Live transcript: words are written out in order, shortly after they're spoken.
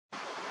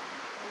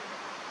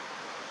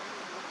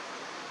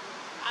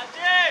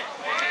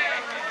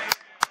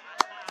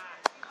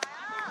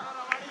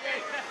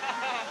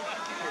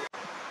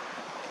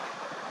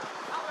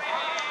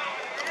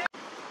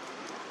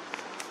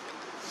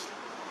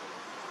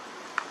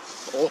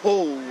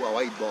Oh, a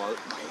white ball.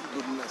 My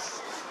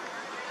goodness.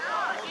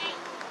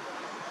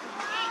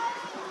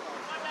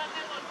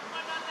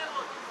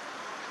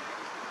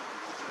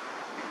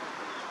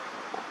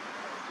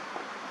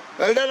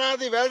 Well done,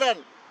 Adi. Well done.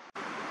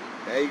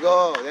 There you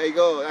go. There you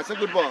go. That's a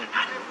good ball.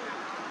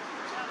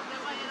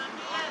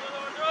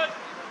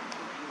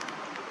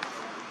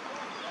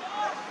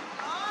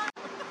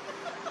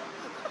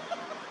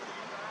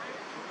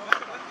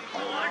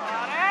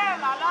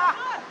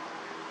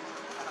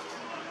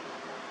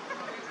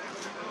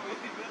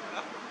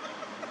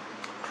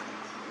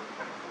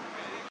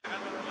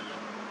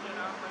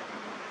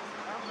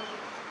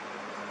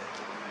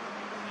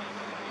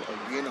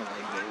 Again, a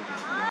white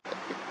ball.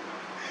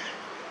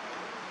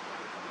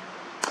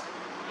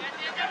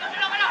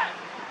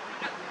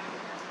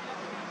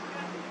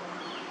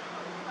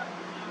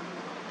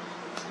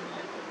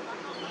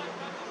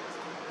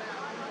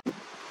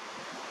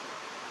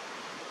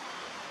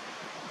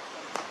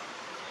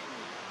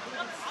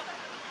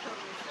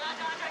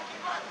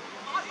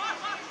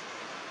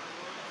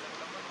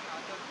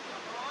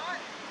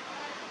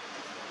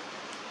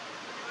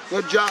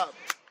 Good job.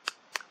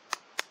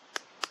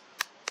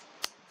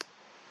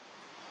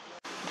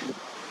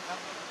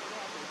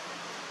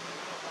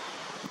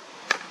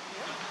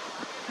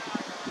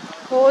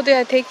 Oh, they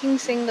are taking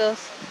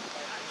singles.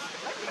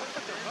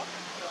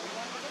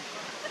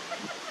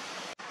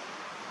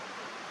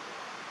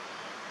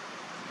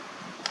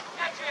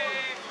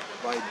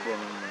 White ball.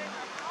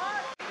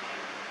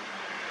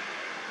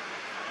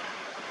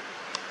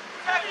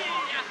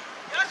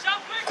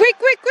 Quick,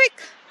 quick, quick!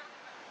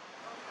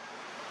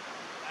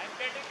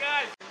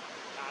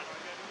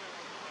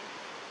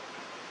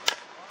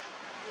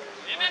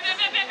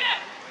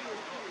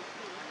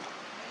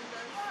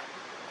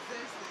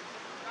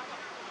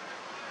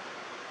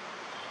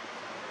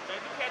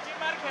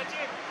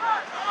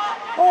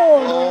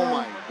 Oh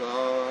my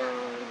God.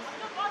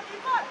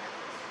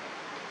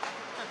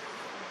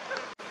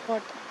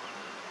 What?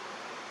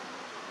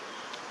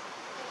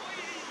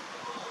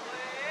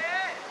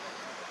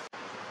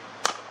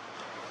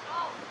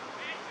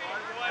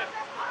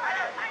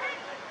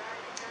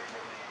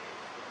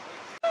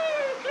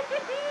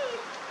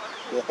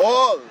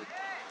 Whoa.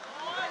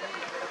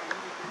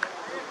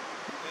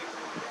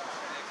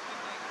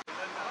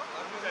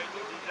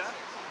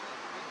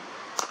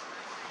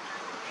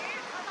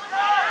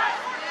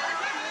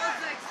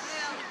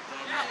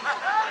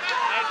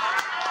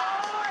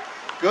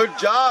 Good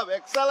job.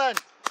 Excellent.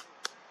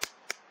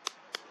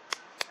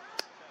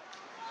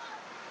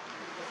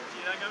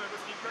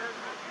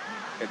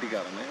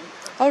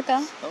 Out,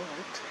 huh? Oh,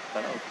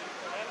 out. Out.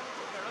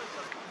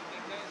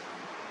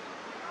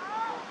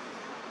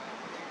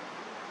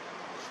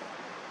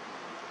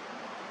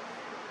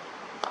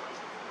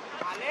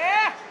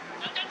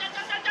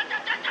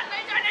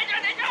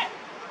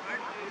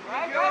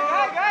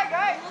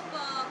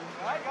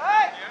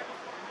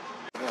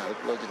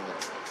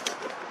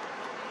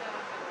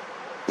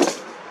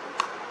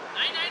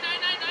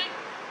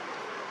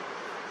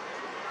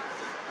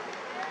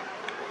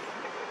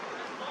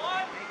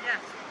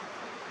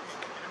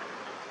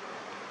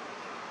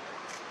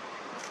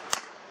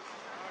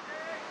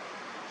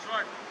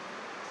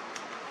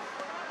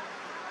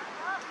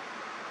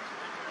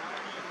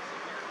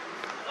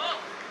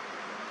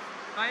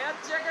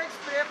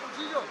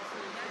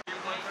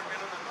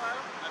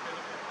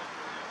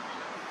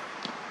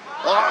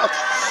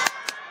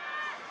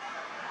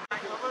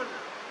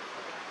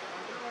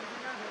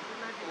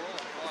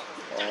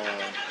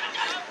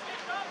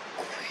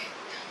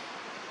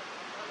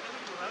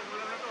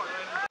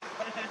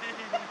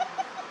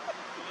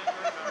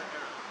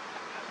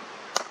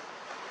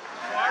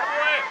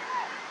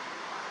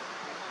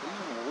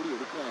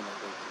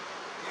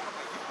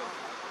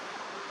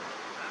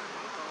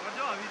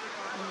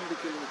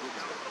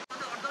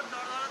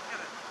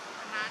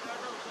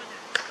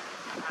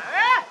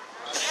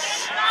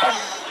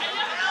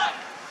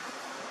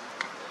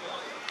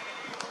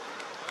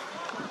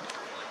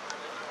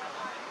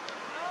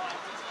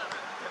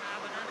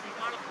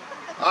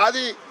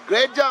 Adi,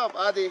 great job,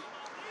 Adi.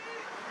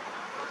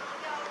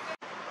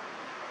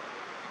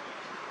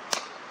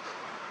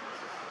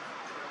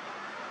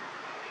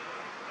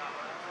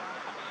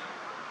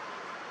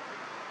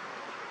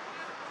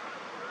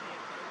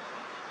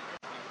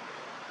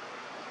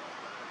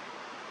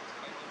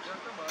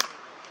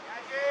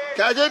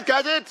 Catch it,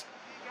 catch it.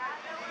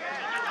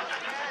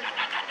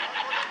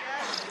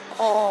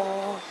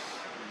 Oh.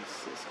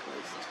 Jesus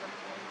Christ.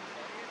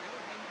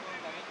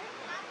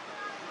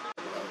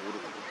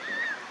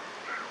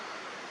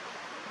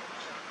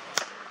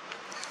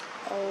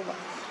 Oh, wow.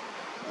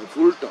 A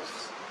full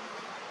toss.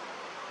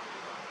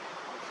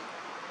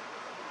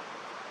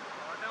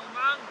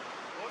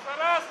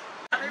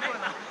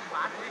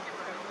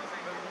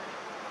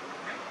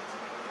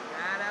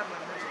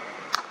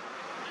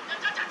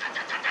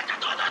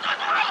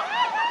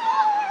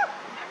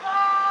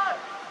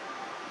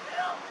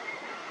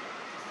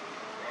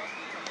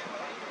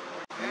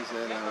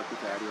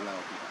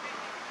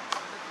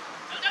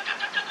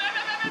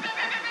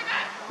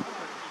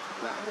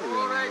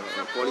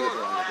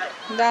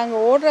 இந்த அங்க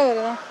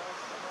ஓடுறவர் தான்.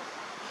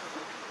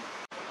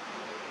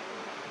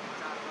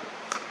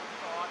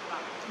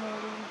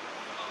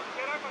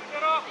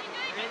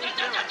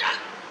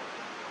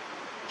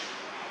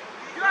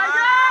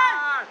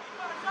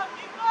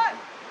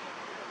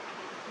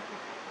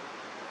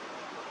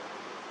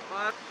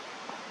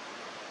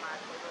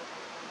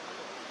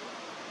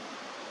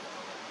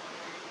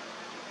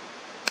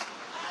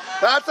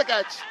 That's a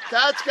catch.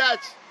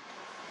 Catch.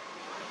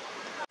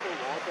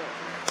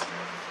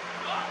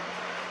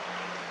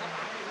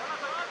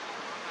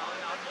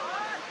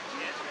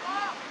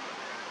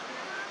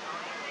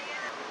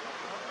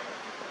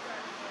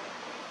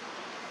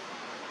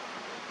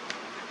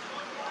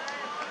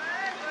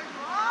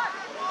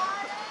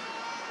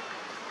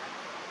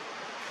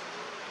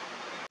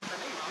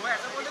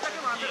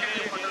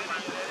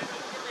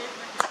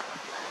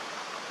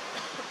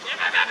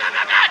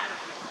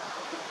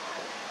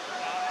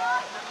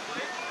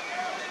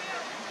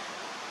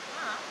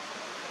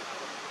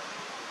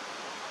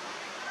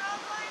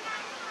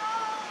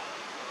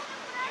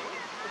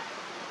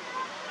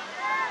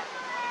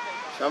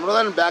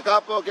 Shamrudan, back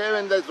up, okay,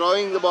 when they're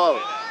throwing the ball.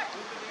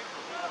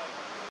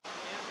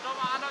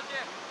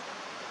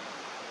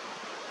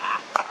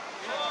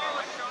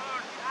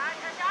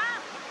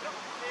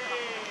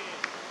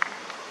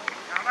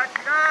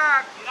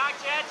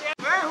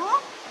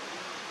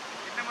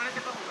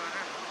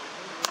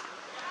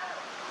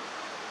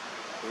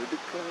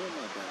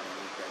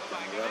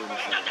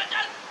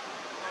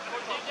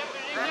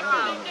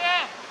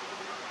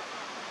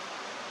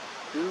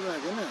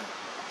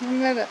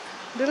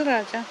 दिल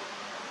राजा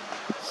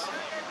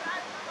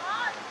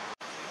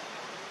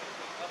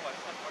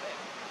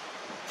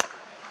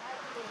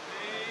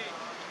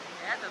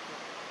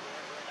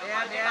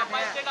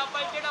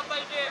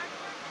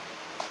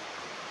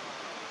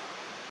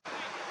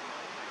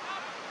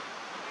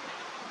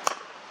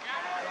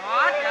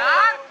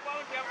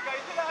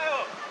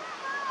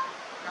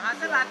कहाँ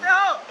से लाते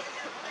हो?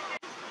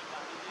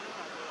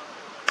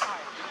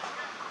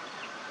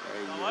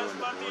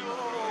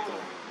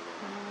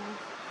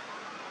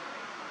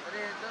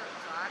 अरे तो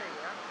सारे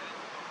यार।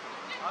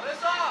 अरे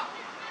सा,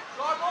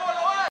 शॉट बॉल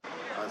ओए।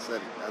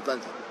 सर, अदन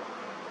सर।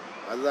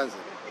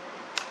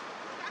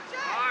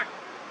 शॉट।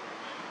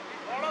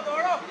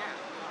 दौड़ो।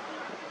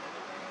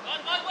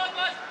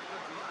 बस।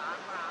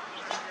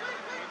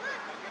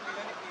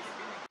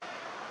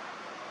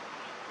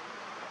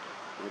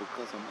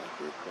 उरका संभाल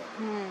के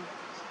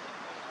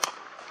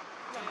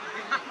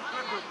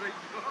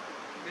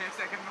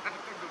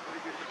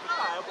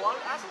बॉल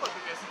ऐसे बोलते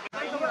कैसे?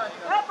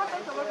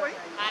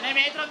 आने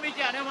में इतना बीच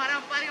आने हमारा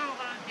अंपायर का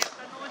मौका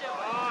कैप्टन हो जाए।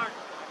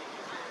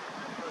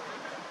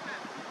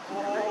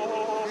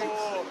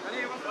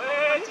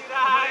 ओए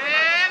चिरा।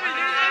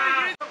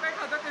 मिल तो कहीं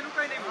खाता तेलु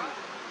कहीं नहीं बोल।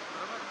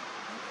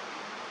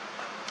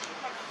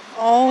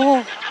 ओह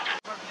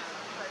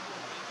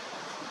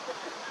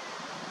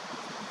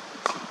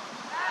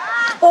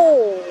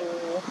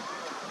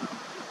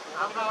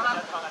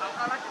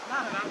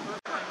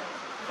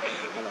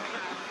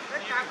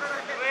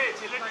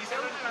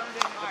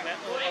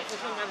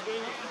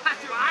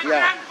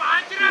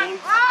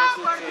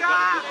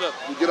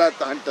Gujarat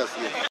Hunters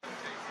here.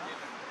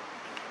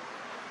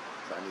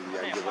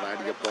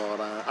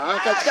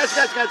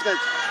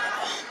 Catch.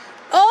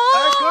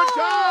 oh Good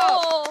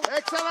job.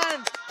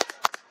 Excellent.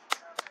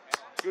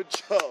 Good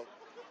job.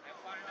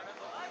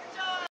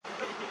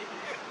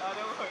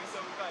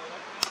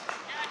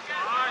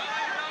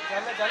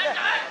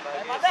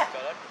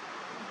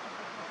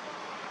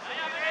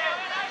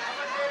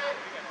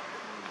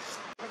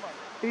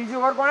 ત્રીજો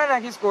ઓવર કોણે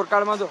નાખી સ્કોર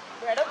કાર્ડમાં જો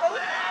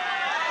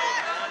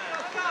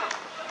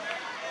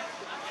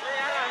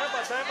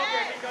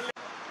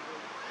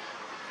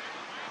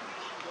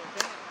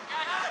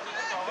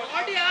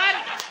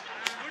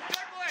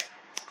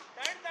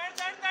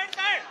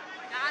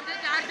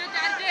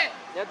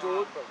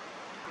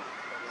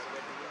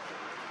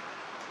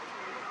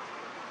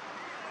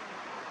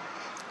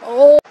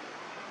oh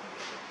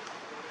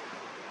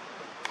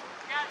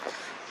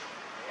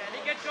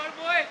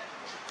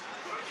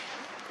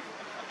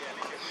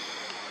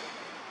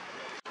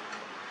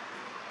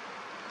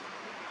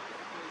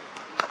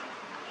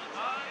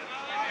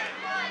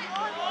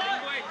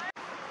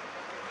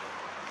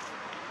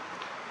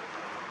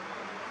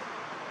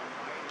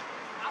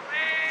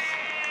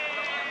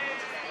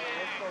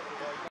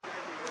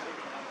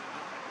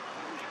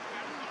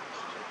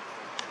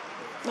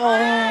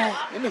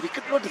In a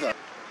wicket, what is that?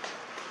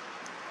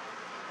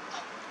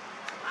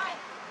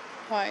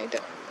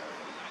 wide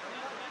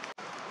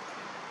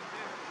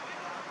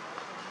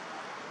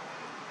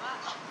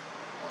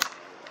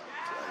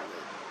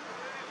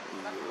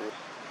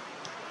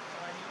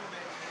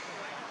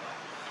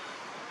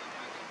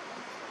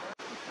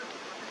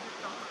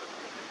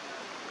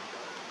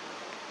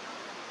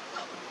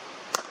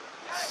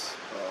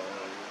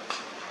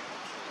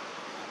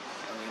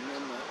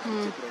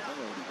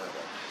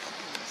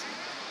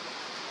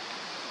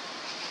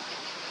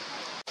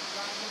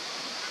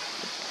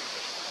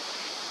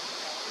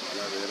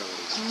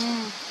Oh,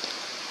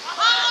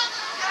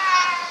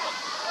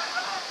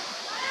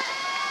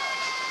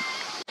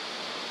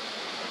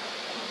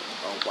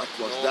 what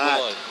was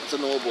that? It's a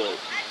no ball.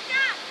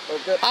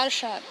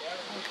 Arshad.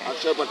 Okay.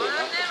 Akshay Patel.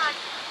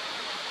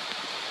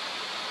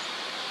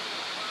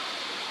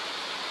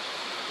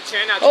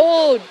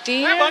 Oh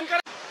dear.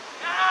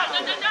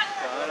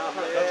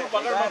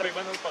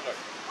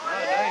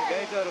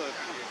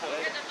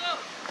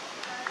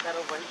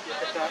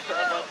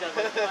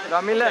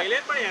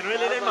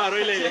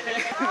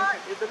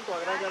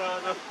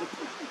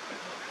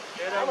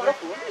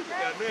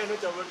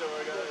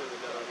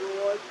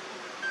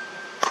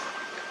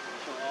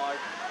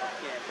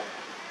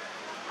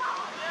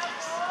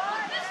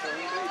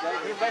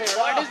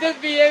 What is this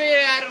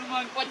behavior यार?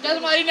 50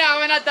 मारी ने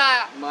आवे ना था।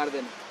 मार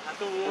देना।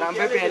 राम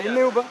पे पहले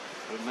नहीं ऊपर।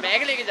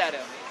 बैग लेके जा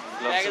रहे हो।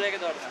 बैग लेके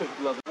दौड़ रहा।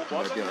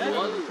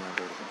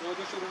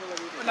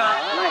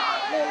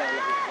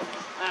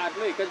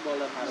 आटलो एक ज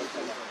बॉलर मारो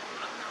चला।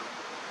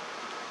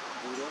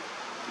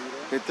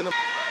 कितना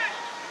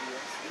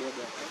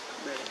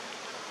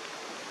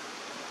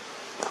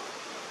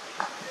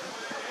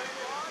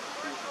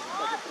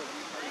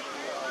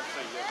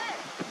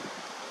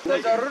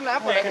जरूर ना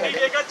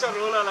पड़ेगा का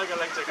चरोल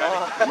अलग-अलग जगह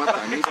मत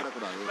आने पड़ा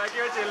कुड़ा बाकी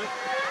वो चल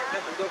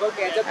दो को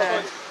कैचअप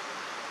पकड़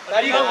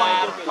अरे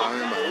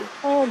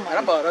Oh my.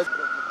 अरे भारत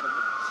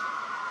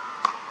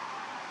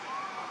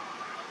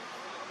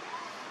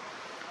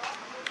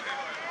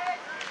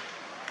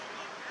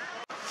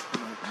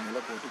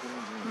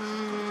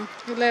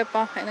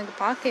இல்லப்பா எனக்கு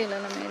பார்க்க இல்ல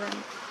மேல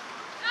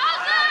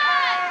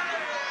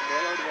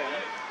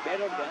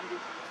बैट आउट गया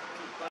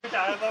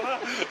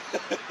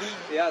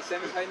या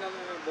सेमीफाइनल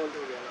में बोल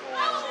हो गया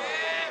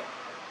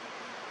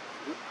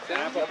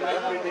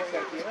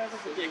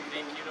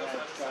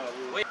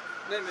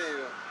नहीं मैं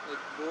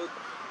एक बहुत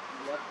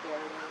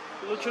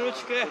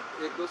के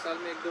एक दो साल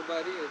में एक दो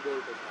बार ही गोल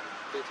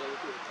करता हूँ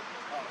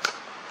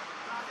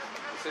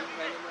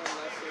सेमीफाइनल में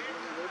लास्ट सेकंड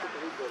में गए तो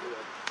बहुत गोल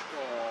हुआ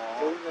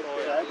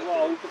शायद वो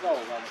आउट का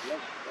होगा मतलब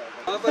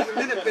हां पर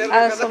मैंने पैर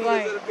में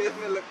पैर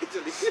में लग के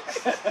चली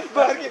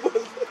बाहर की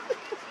बॉल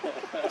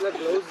मतलब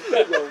ग्लोव्स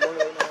वो बॉल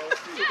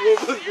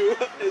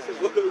ऐसे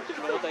बॉल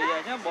बताइए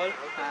क्या बॉल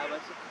हां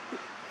बस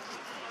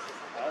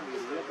हां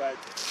ये बैट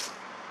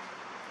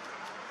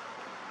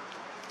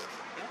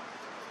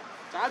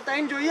चार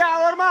टाइम જોઈએ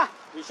ઓવર માં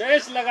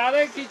વિશેષ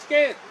લગાવે ખીચ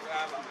કે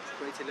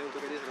કોઈ છેલ્લે તો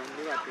કદી રન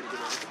ની વાત કરી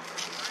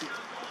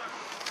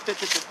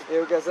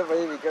એવું કહેશે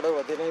ભાઈ વિકેટો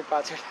વધી નહીં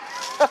પાછળ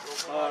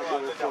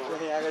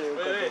આગળ એવું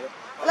કહે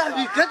અલા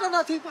વિકેટો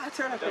નથી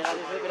પાછળ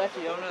પેલા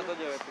શિયાવ નતો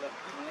જો એટલે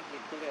મને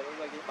કીધું કે એરો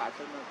બાકી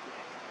પાછળ નથી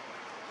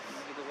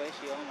મેં કીધું ભાઈ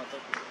શિયાવ મતો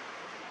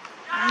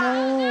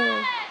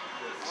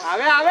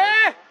આવે આવે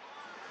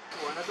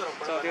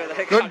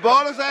Good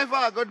ball,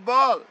 Saifa. Good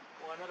ball.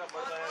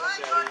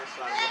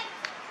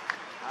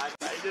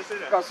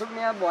 कसुक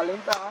नहीं यार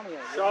बॉलिंग तो आ नहीं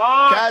है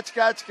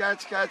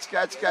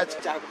Catch.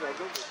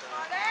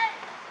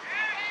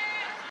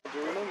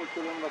 જોઈને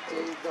મુશ્કેલોं बच्चे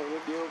की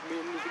वीडियो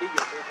में निकली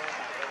गई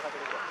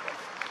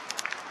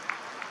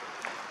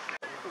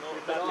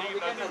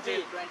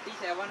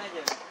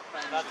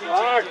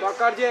शॉट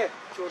पकड़ जे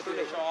छोड़ तो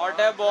दे शॉट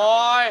है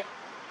बॉय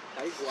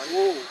नाइस वन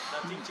वो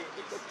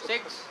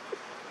 6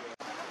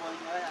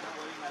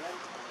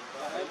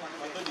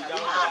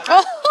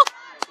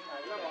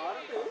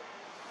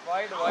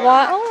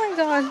 Wow, oh my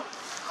god.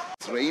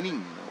 It's raining,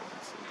 you know.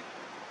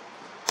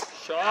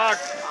 Shot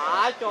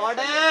shot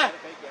है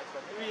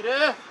वीरे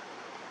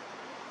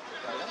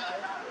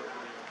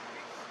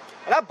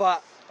अरे बा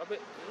अबे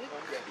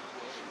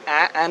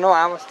आनो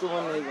आ वस्तु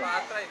में नहीं गया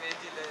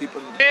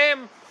team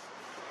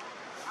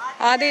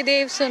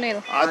Adidev Sunil.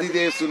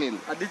 Adidev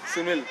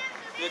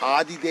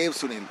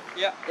Sunil.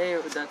 yeah hey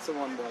that's the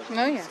one ball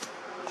Oh yeah.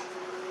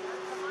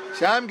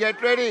 Sham, get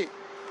ready.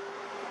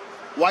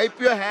 Wipe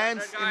your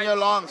hands in your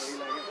lungs.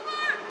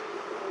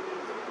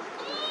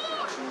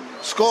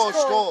 Score.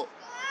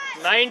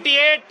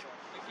 98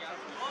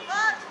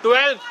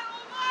 12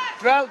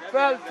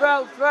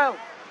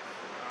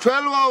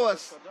 12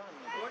 hours.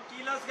 don't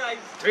kill us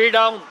guys 3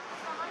 down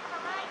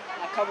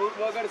આખા બૂટ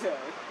વગર છે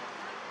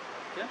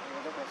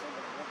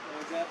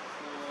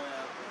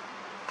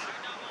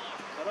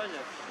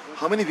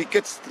How many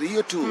wickets? 3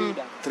 or 2?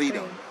 3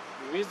 down.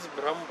 with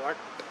Bram what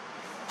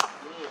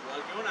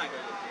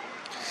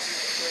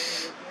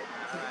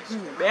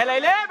બે લઈ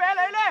લે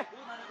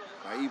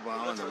Kai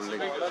bawan ulle.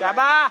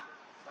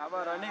 Shaba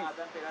running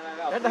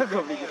eta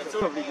gobi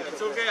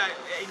it's okay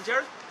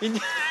injured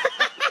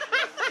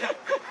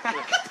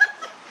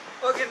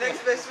okay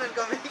next batsman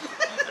coming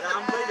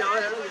Ram भाई जाओ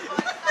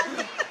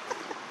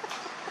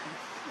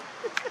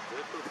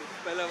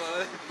पहला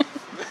बाल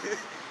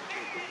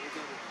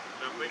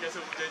राम भाई कैसे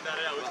उज्जैन जा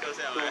रहे हैं आउट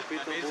कैसे आया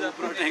तो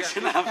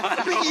प्रोटेक्शन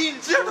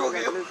इंजर्ड हो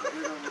गए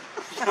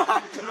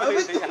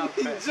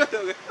इंजर्ड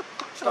हो गए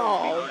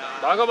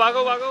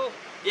भागो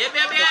ये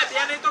બે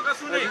નહીં તો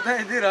કશું નહીં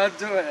इधर रात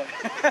जो है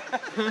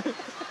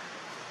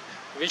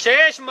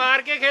વિશેષ માર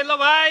કે ખેલો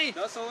ભાઈ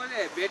 10 ઓવર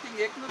है बैटिंग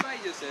एक નો આવી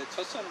જશે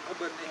 600 નો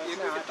ખબર નહીં એક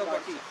વિકેટ તો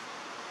બાકી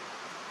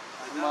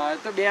મારે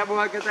તો 2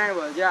 બોલ કે 3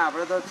 બોલ જે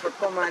આપણે તો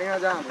છક્કો મારીને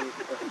જા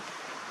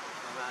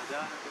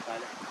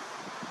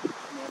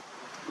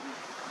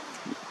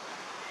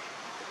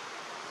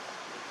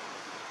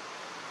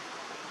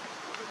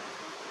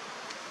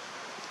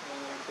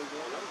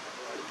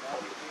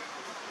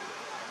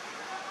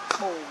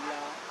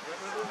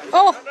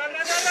Oh!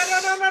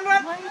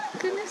 My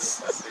goodness.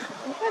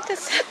 What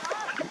is that?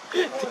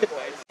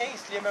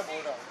 इसलिए मैं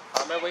बोल रहा हूँ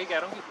हाँ मैं वही कह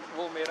रहा हूँ कि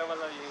वो मेरा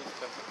वाला यूज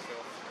कर सकते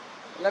हो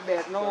એટલે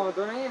બેટ નો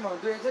વાંધો નહીં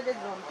વાંધો એ છે કે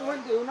રમતું હોય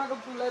ને એવું ના કે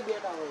તું લઈ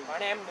બેટ આવે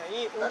પણ એમ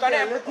નહીં હું તને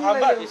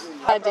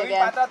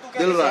પાત્રા તું કે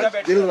દિલરાજ અરે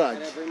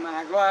ભાઈ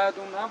માગવા આવ્યો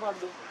તું ના પાડ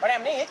દઉં પણ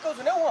એમ નહીં એ જ કહું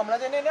છું ને હું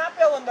હમણાં જઈને એને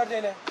આપ્યા અંદર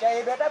જઈને કે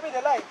એ બેટ આપી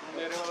દે લાય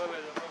मेरे वाला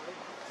भेजो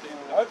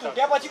હવે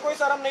તૂટ્યા પછી કોઈ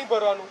શરમ નહીં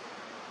ભરવાનું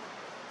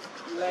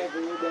લે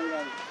ભાઈ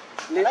બેંગાલ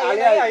લે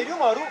આઈ રહ્યું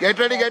મારું ગેટ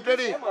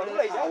રેડી મારું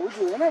લઈ જા આવું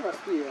જોઈએ ને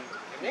વસ્તુ એ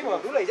નહીં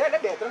મારું લઈ જા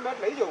એટલે 2-3 બેટ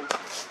લઈ જાઉં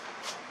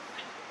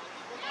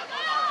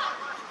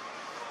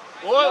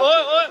ओए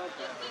ओए ओए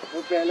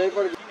હું પહેલે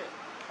પર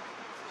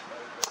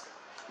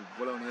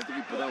બોલો ને તો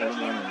કે પતા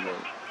હોવાનું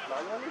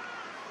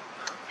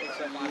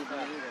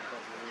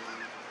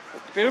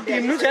પેલું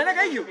ટીમ નું છે ને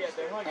કઈ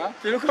ગયું હા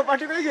પેલું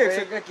કપાટી કઈ ગયું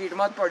એક કીટ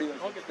માં જ પડ્યું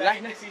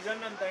लाइन सीजन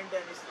में टाइम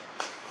टेनिस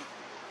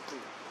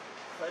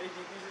ફરી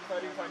જીતી છે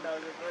ફરી ફંડ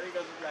આવશે ફરી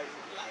કશું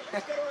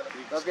લાગશે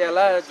તો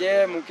પેલા જે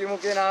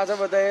મૂકી ના છે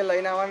બધા એ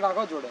લઈને આવવાનું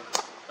રાખો જોડે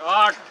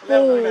આઠ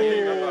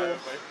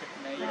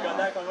નહીં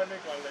ગદા ખબર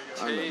નહીં કોણ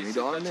લાગ્યો mid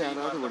on ને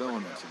આ તો બડા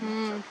હોના છે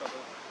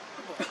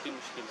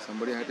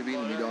somebody had to be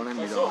in mid on and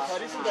mid off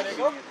ફરી શું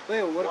કરેગો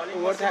ઓય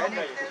ઓવર થાય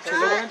ને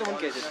છેલ્લો બોલ તો મને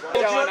કહે છે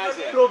જવાના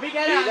છે ટ્રોફી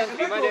ક્યારે સીઝન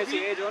 3 માં જે છે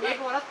એ જો ને એક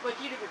વર્ષ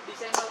પછી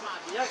ડિસેમ્બર માં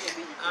આવી જાય કે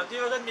આવતી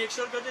વખત મેક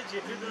શ્યોર કરજે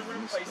જેટલી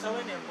તમને પૈસા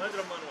હોય ને એમ જ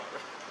રમવાનું આવે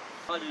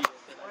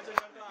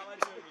 5000 તો આવા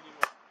જ જોઈએ મિનિમમ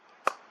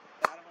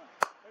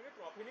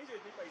ટ્રોફી નહીં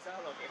જોઈતી પૈસા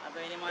હાલો આ તો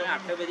એને મને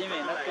આટલી બધી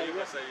મહેનત કરી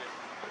બસ સહી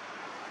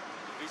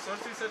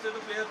રિસોર્સિસ હશે તો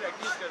પ્લેયર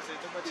પ્રેક્ટિસ કરશે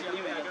તો પછી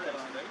આપણે આગળ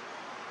જઈશું રાઈટ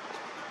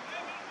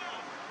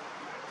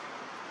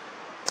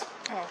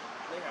Oh.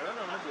 નહીં હેડો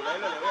ને હમણાં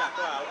બોલાવી લો હવે આ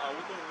તો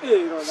આવું તો એ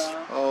રોડા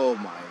oh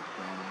my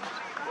god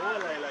બહુ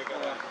લાઈ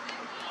કરે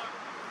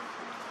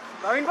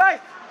નવીનભાઈ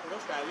થોડો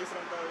સ્ટાઇલિશ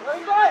રમતા હોય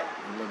નવીનભાઈ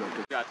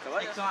યાદ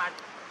ખબર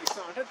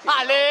 108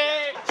 આલે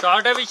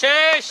શોટ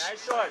વિશેષ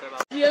નાઇસ શોટ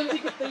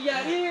જીએમસી की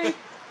तैयारी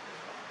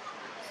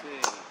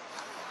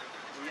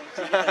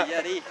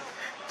तैयारी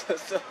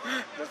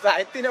તો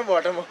આઈતી ને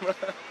બોટમ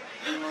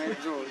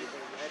જો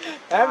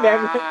હે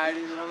મેમ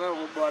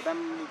બોટમ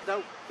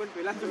જાવ પણ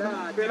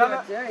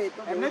પેલા છે એ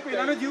તો એમને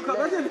પેલાનો જીવ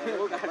ખબર છે ને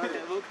બહુ ખબર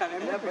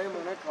એમને ભાઈ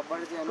મને ખબર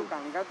છે એનું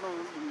કામકાજ નો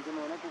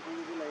મને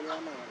કુકુંજી લઈ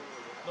લેવાનો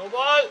નો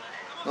બોલ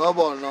no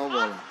ball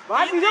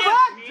ભાગ બીજો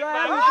ભાગ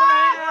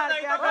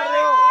क्या कर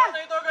रहे हो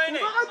નહીં તો કઈ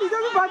નહીં બીજો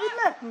બી ભાગી જ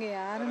લે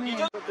यार मैं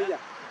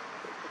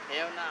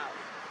એવ ના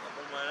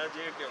મારા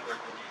જે કેમ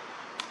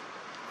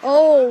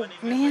Oh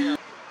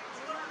man.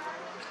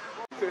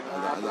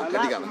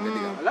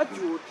 અલા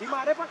જોરથી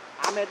મારે પણ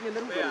આ મેચ ની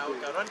અંદર હું આવું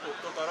કરો ને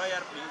તો કરો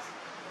યાર please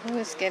Who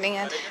is getting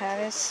at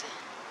Harris?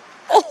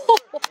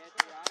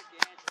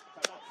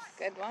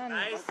 Good one.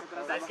 Nice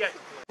nice catch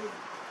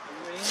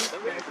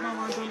બેટમાં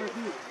વાંધો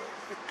નથી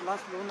એટલા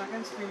સ્લો નાખે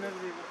ને સ્પિનર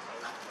જેવું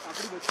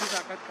આપણી બધી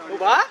તાકાત કાઢે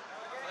ઉભા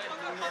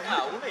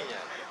આવું નહીં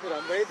યાર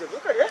રામભાઈ જતો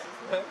કરે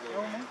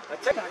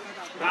अच्छा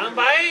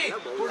रामभाई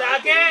उड़ा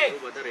के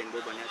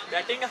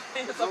बैटिंग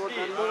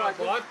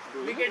बहुत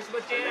विकेट्स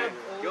बचे हैं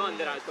क्यों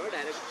अंदर आज तो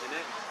direct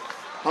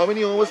how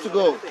many overs to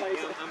go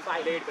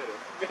late करो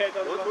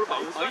बहुत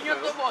बाउंस અહીંયા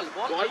તો બોલ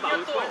અહીંયા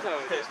તો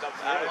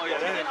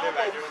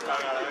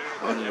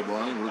અરે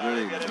બોલ ઉડે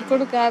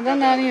ఇప్పుడు కాదా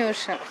నాని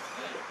వర్షం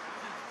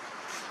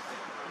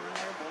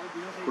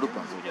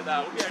કુડપા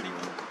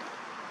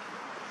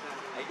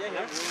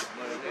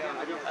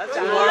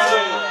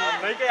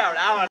નહીં કે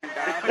આવડે આ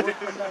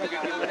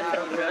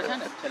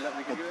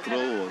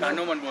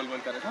કાનો મન બોલ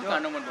કરે છે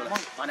કાનો મન બોલ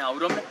અને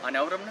આવરમ ને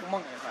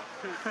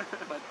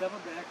બધા પર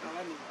બેક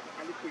ખાવાની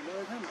ખાલી પીલો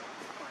છે ને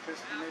પાછળ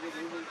સ્પિનરે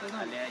જેવું બોલતો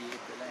છે ને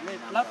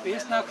એટલા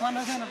પેસ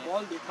નાખવાના છે ને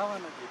બોલ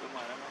દેખાવાના નથી તો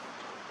મારામાં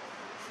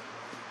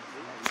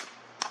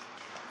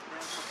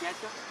કેચ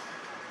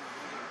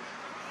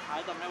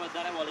આ તમને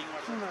વધારે બોલિંગ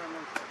મળશે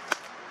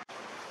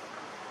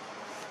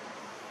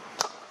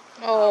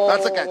Oh.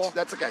 that's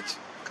a catch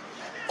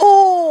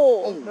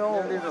Oh, no.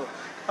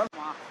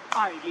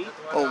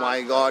 oh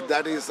my god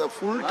that is a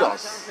full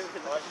toss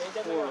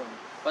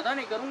पता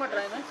नहीं करूंगा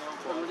ट्राई मैं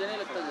पर मुझे नहीं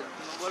लगता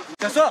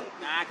જસો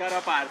ના કરો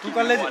પાર તું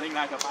કર લેજે બોલિંગ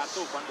ના કર પાર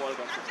તો પણ બોલ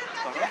કરશે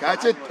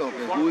catch it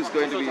okay who is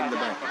going to be in the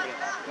back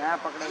क्या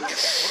पकड़ा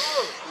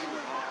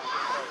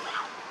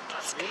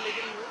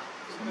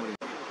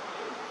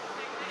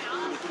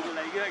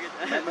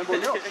मैं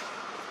बोलियो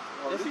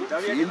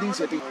fielding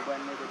setting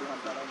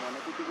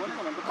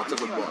that's a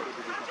good ball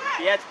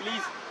catch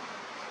please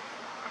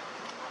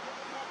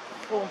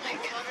Oh my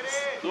God.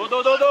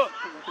 दो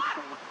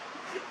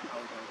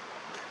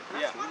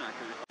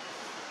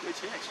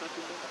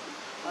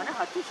અને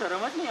હાચું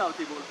શરમ જ નહીં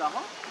આવતી બોલતા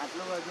હો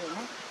આટલો વાગે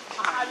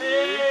આલે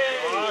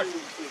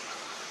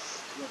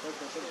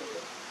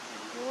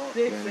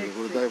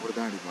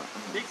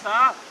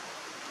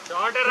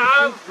Shot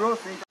Ram.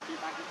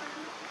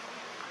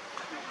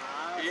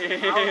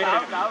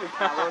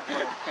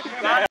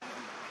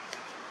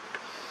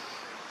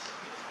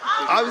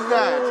 How is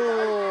that?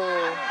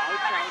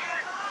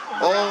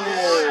 Oh.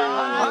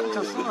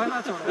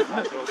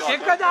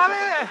 एक का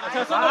जावे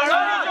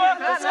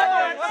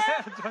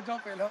जो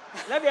पहलो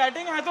ले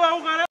बैटिंग है तो आओ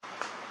करे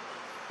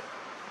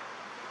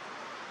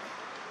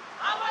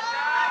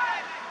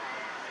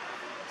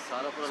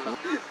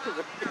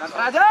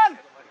राजन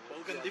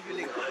बहुत गंदी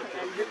फीलिंग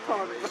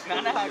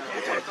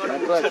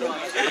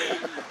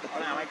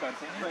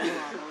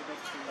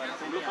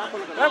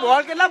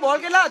गाना बॉल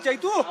केला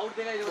Chaitu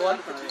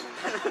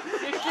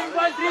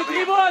 16.3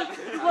 3 balls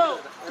to go.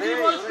 3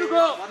 balls to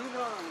go.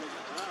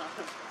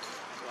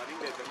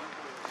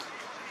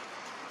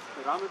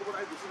 Ram मेरे को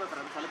दूसरी बार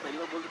करा साले पहली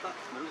बार बोल देता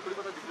मुझे थोड़ी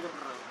पता दूसरी बार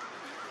कर रहा है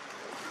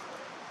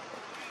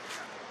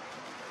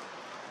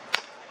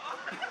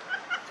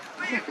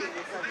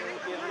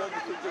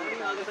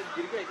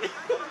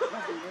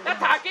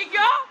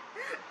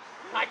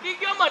थाकी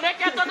क्यों मने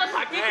कहता था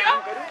थाकी क्यों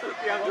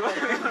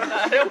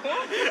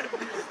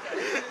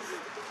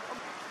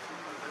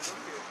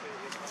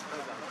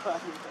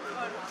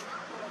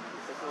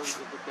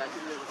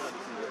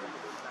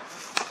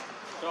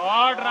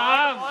shot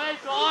Ram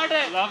shot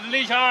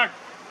lovely shot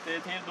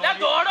ले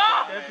दौड़ो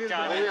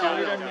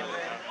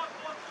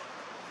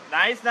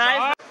नाइस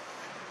टाइट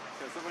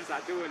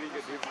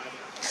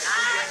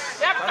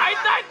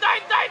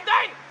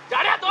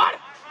जा रहा दौड़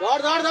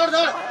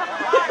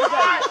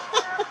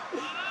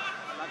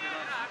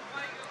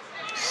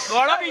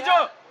दौड़ा पीछो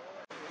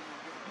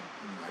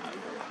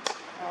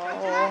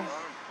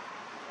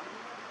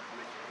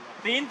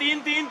तीन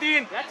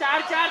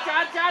चार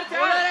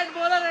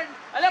बॉलर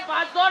अरे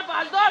पांच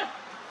दौड़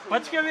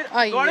बच के फिर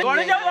आई,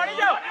 दौड़े जाओ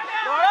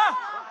दौड़ो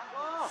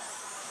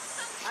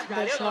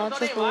दर्शनार्थ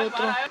से तो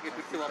उतरा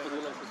फिर से वापस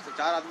बोला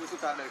चार आदमी को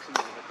चार डायरेक्शन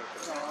में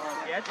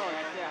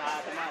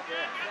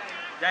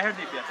जय हर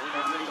दीपिया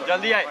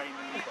जल्दी आए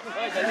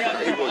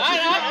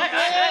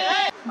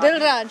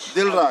दिलराज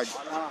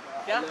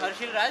क्या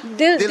हर्षिल राज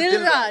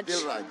दिलराज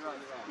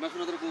मैं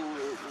सुना तेरे को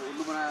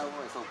उल्लू बनाया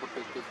वो ऐसा ऊपर पे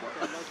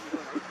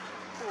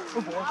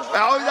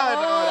How is that?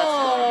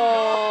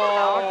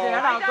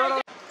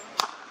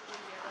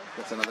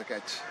 That's another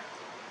catch.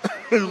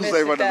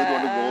 Usaiba doesn't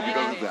want to go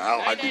because of how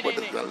hard he put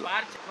his well.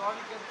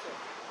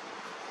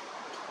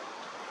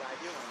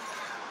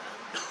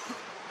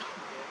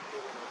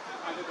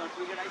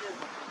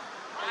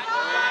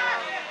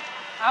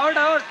 Out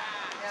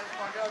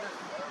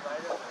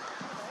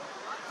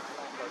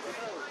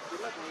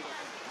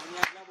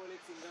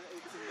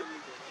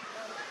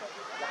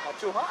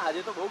अच्छो हाँ आज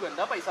तो बहुत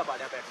गंदा पैसा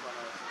पाड्या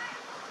बैट्समैन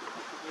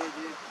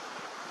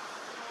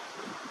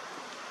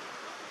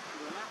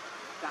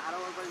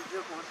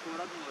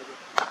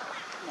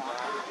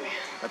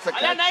That's a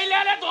अरे catch. नहीं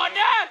ले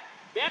दौड़ने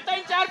 2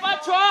 3 4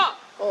 5 6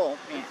 Oh.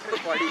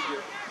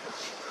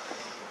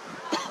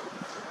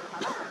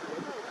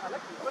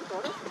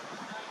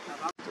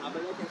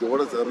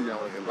 थोड़ा सर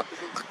जाऊंगा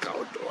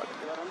काउंट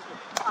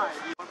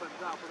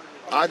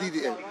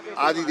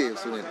आदिदेव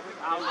सुनील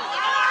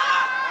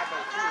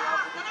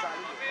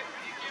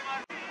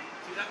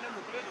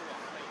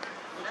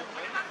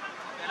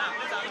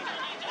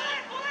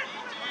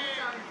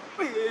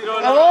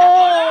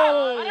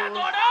अरे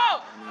दौड़ो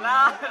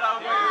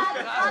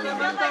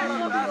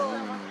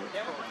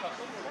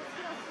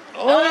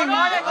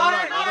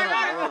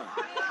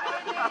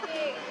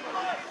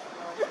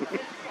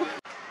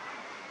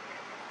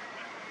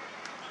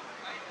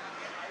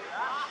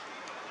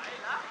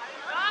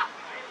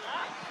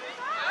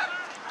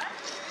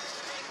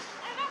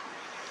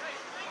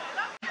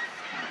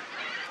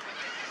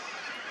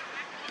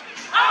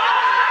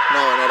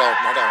No, not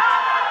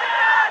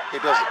out.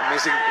 It was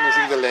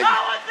missing the leg.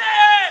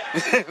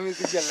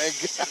 Missing the leg.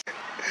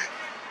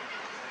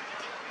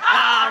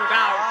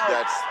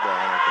 That's the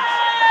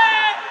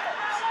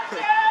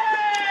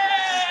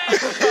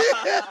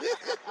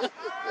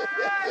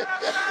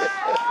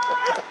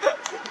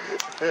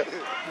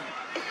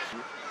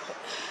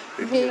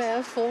இல்ல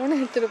போன்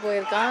எடுத்துட்டு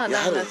போயிருக்கான்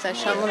அதான்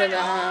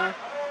ஷமுரதா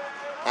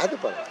அது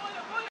பாரு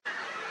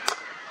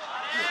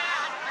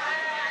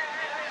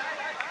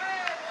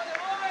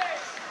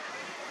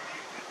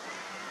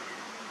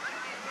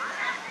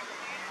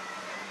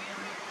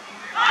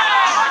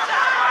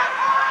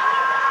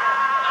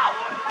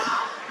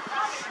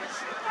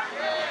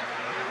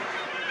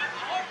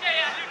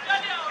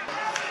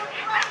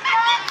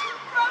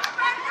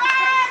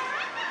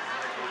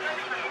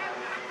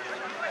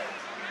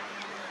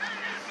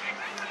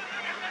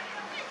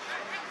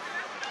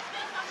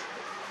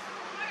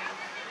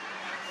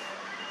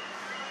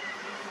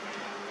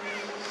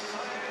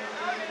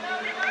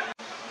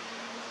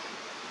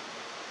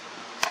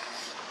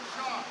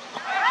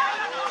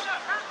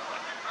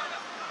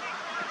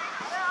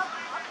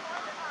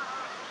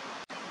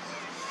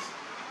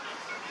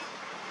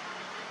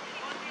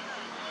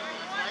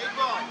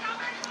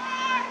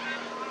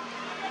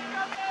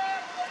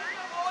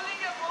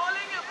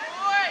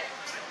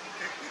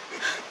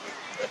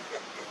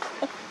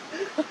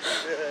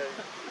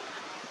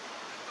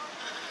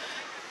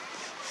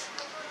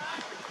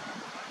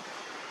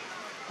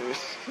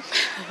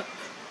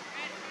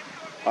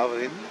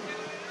in.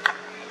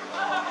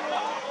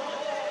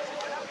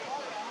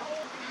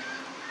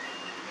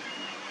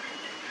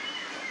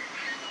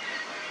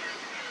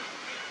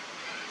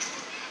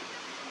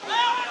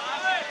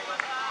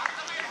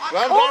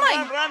 Run, Oh run, my-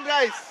 run, run,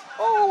 guys.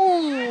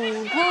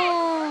 Oh,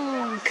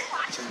 honk.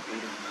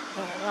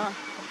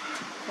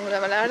 உங்களை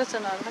விளையாட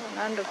சொன்னாலும்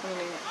விளையாண்டுருக்கணும்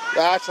நீங்கள்.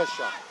 That's a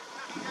shot.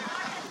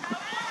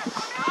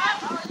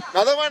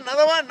 Another one,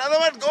 another one, another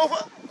one. Go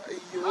for.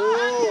 Ayyo,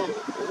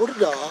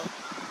 oduda.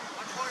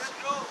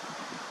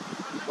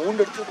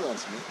 Round eduthukaan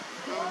sini.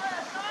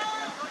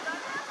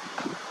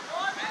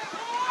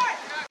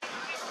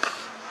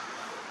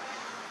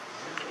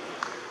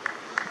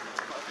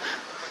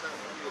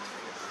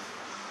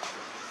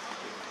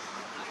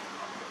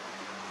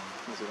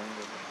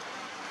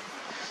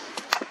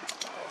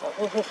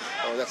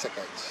 Oh, that's a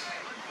catch.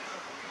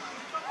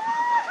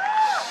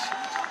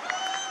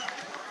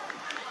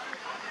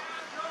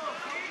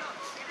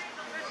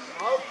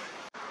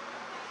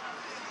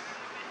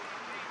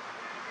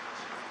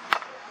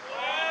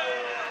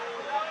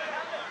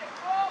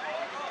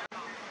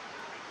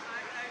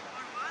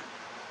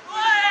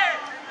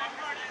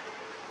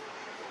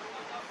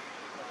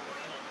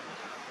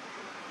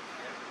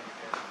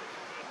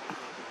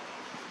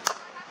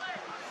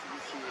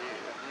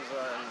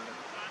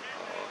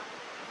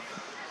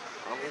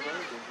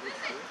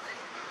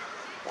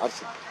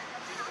 Arsi.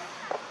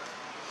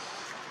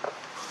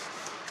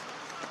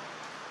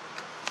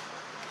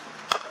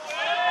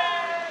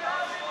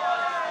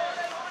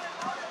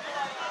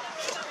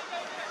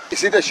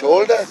 Is it a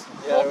shoulder?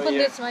 Open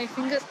this, my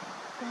fingers.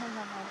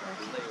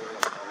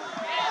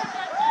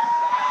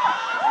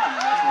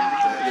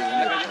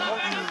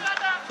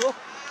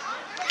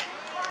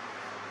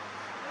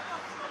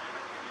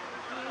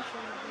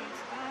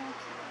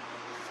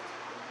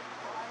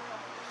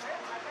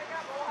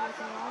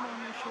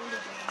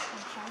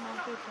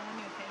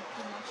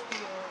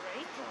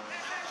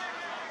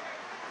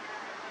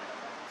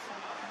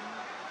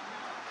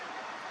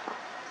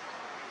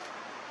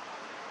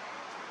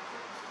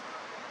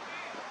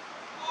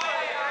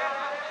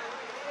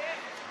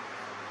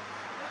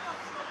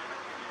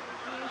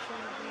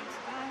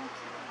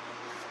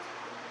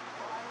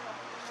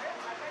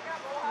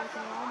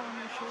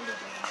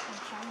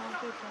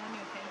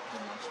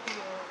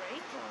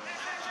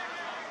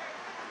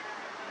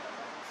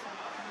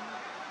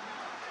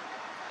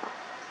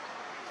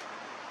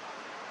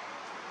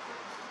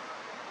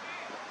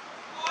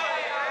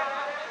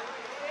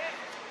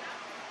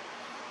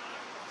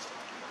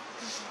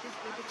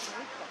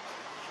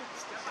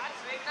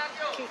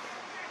 Okay.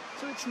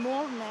 So it's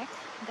more neck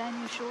than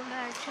your shoulder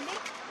actually.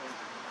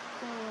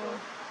 So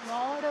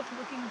lot of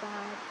looking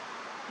back,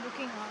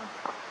 looking up,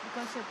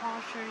 because your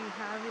posture you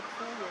have it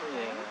forward,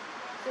 right?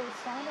 So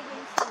stand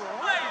against the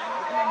wall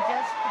and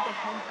just put the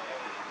head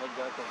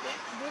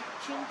with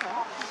chin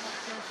up.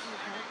 Just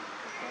like that.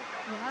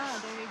 Yeah,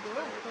 there you go.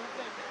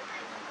 Perfect.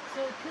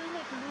 So till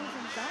it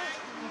loosens up,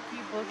 you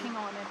keep working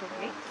on it,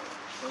 okay?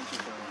 Thank you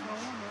so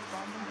much. No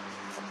problem.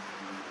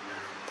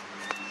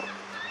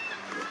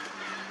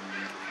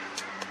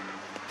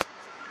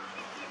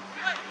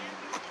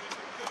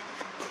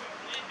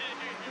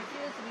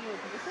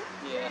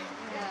 Yeah.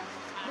 Yeah,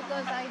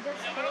 because I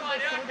just hold the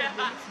shoulder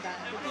blades back.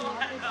 It's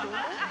not the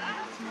shoulder,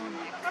 it's more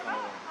neck.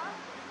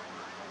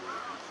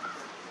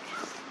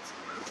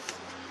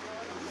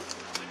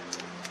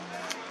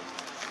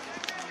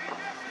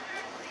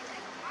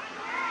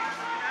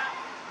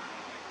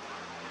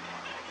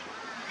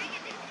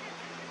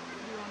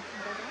 You want to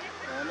go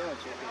there? No,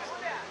 it's okay.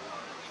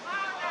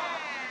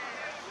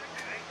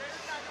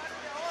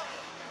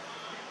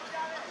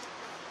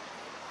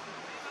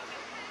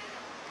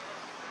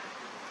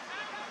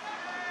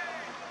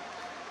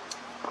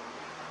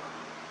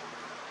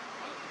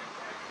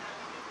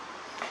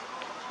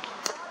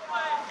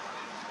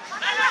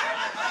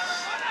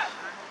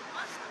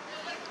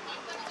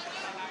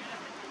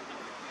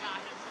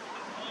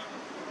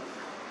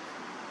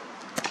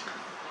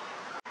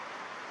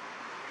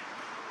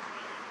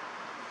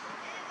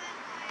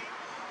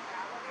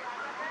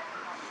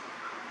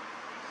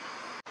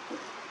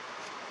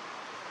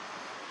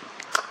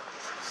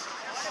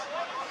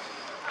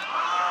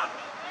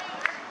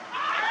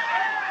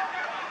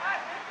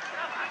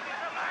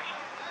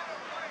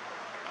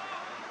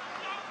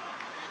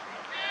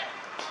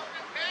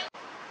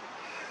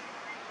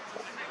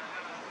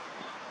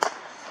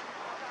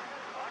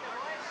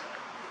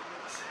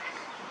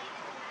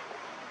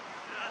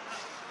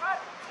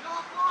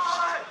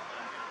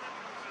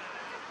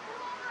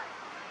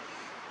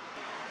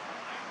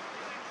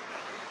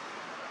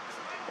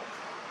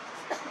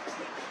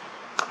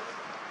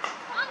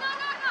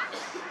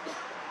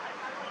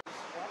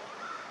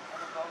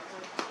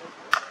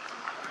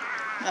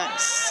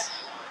 Nice.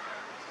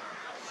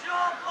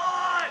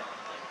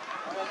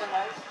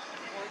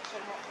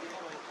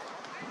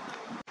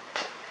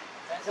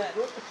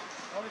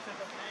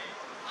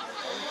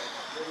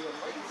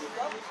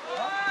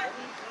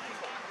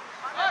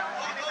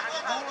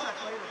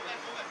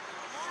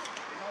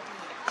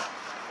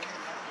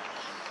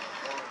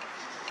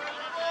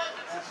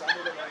 I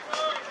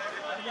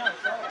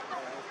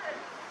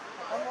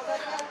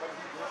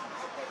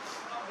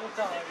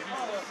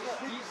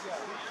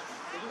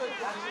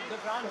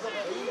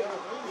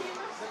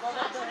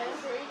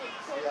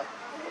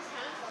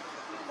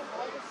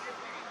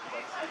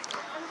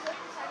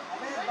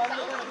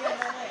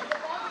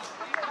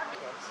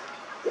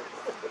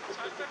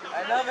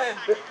love him.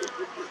 He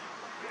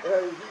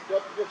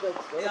got to get that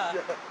stuff. Yeah.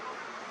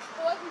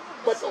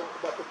 But the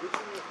good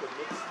thing is the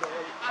next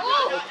ball.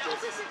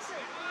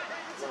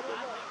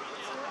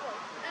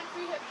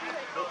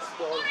 Next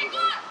ball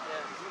without.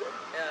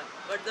 Yeah.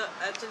 But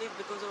actually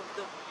because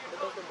the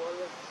ball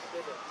was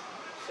split.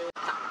 So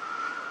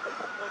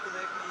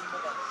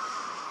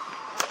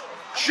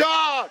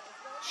Shot!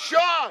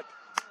 Shot!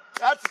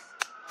 That's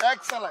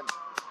excellent.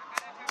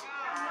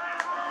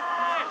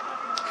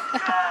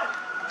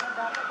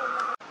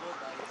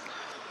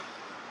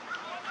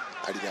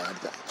 Adja.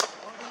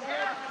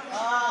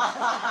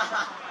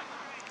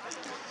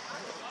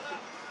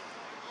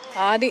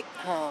 Adi.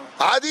 Oh,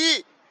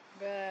 Adi,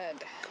 good.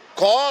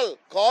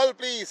 call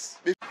please.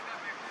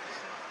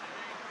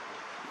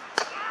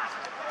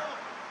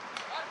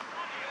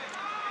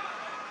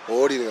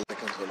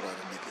 ஓடிடுகள் சொல்றாரு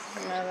இன்னைக்கு.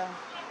 அதான்.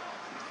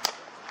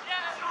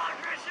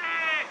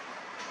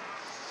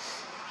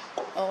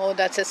 Oh,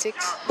 that's a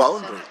 6.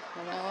 Boundary.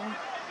 No.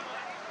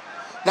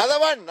 Another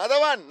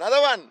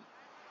one.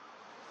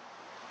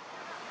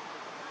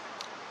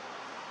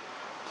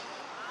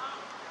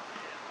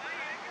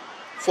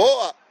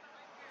 4.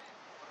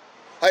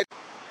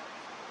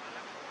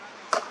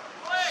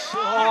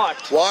 Shot.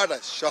 What a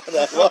shot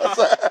that was.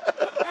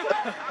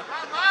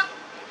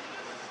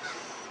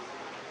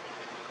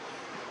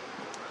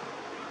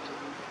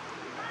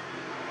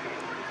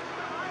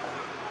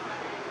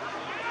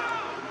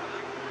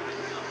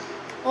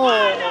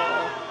 Oh.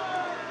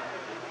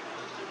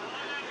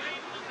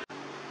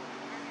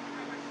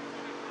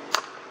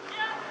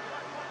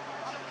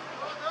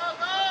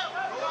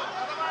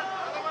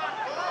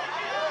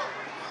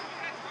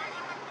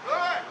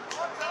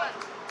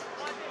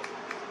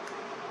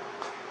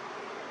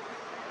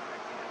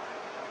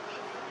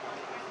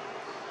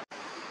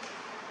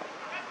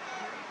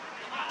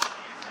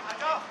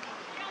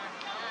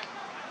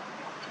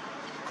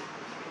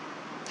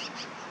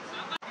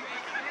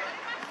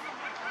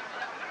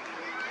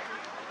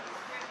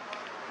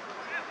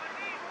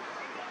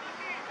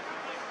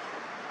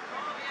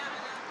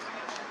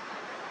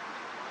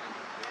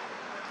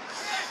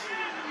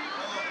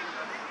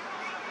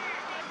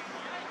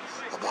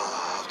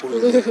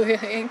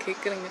 ஏன்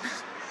கேக்குறீங்க?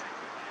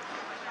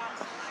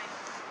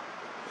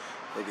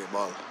 Okay,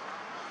 ball.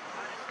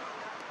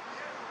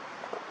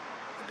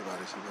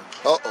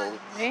 Uh-oh.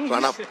 Hey.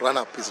 Run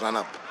up. He's run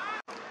up.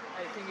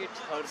 I think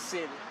it's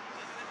Hersil.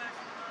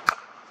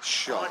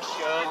 Shot.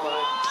 Sure,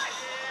 but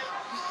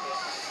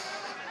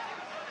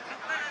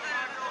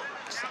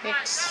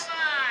 6.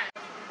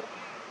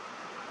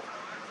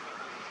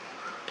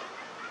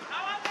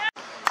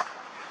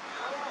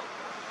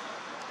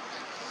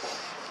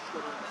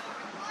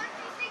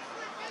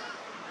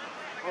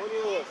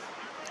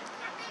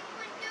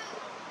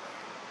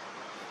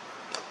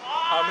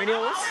 how many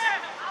overs?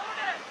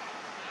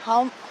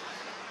 How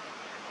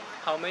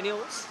How many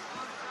overs?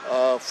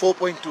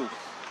 4.2.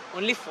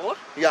 Only 4?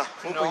 Yeah,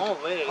 4.2. No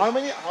way. How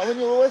many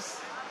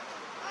overs?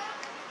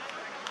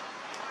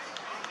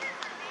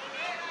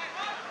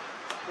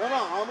 No,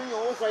 how many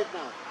overs right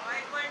now?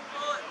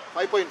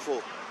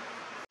 5.4.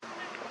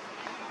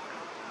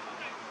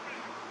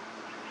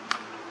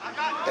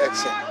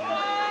 Excellent.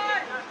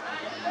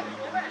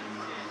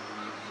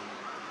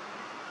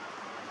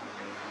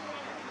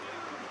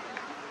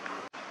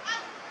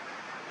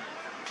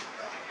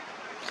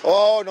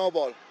 Oh, no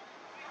ball.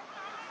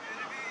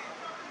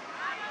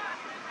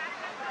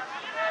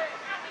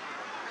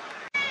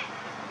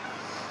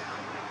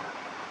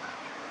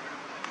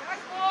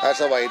 That's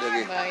a wide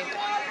again. Right.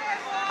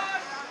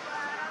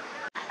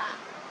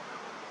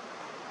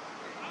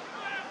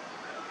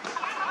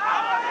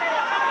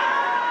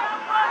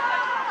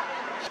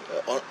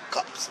 On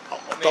cups.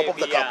 Top of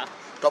Maybe, the cup. yeah.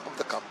 Top of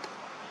the cup.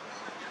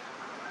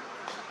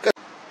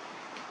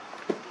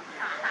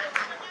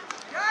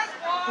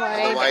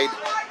 Wide. Wide.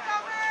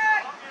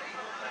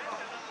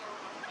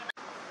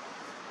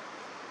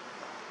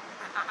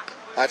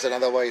 That's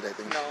another wide, I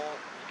think. No.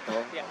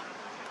 No? Yeah.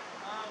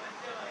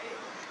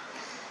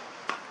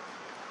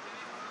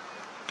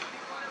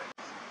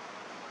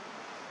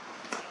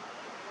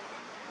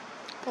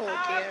 Oh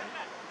dear.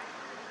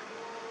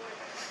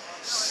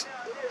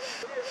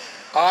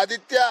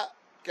 Aditya,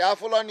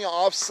 careful on your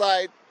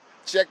offside.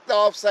 Check the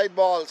offside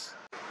balls.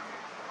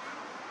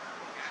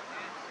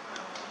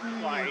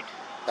 Wide.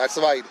 That's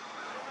wide.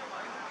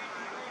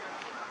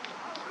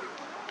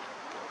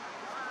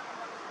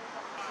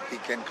 He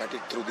can cut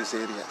it through this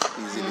area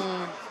easily.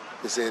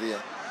 This area.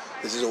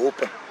 This is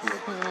open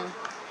here.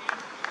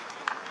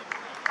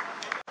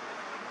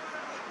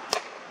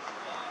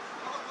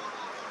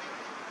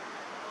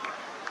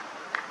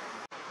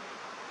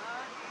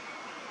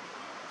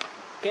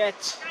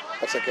 Catch.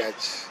 That's a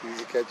catch.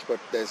 Easy catch, but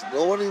there's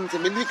no one in the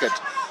middle catch.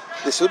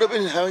 They should have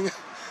been having a...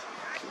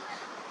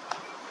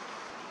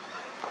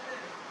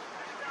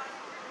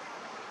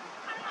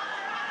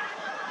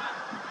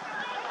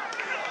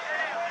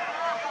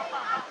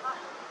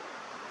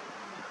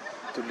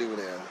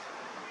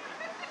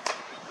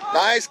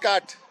 Nice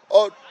cut.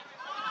 Oh.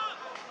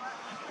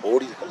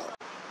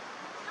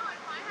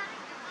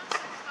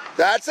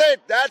 That's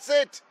it. That's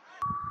it.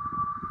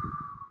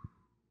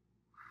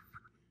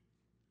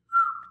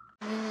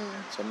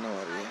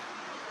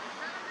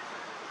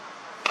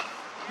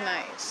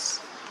 Nice.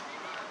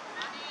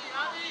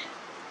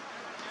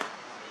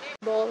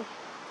 Ball.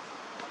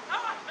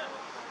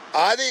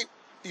 Adi,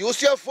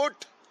 use your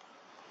foot.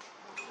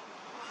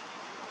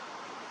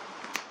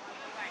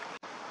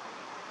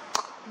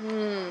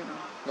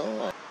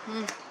 No.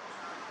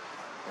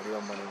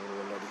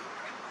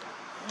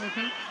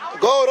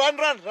 Go, run,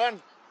 run,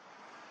 run.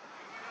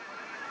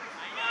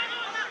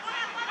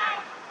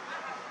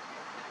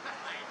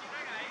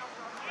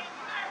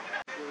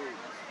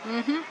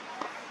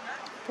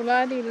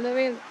 Puladi,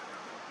 Lavil.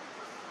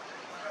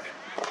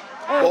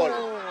 Ball.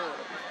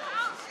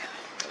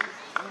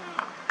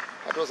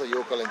 That was a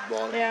yoke length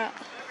ball. Yeah.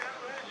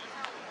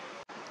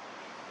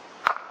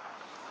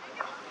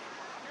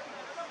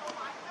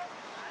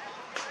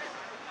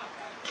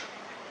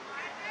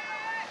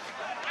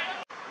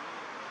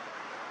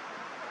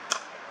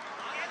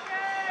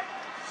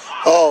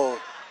 Oh.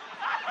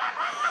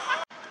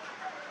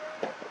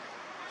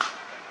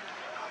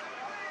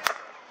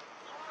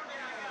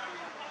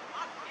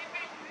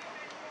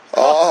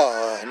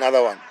 Oh,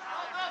 another one.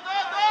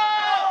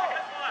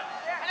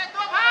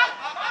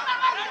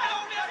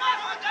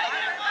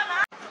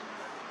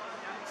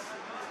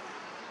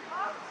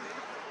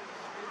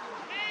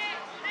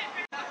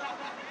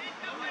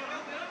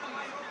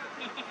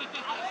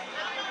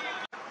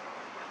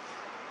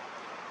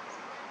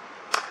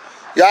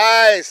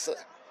 Yes.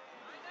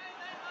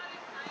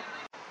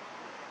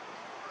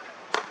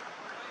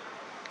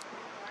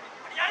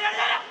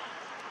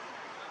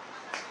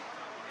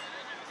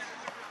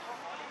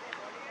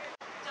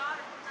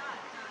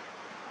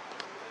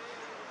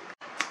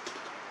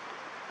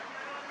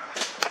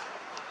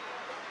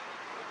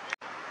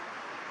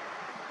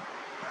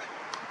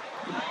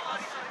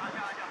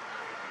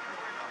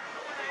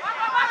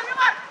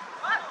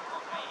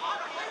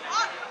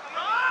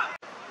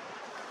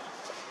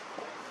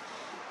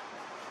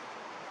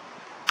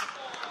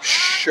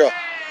 Sure.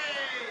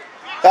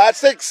 That's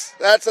six.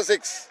 That's a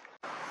six.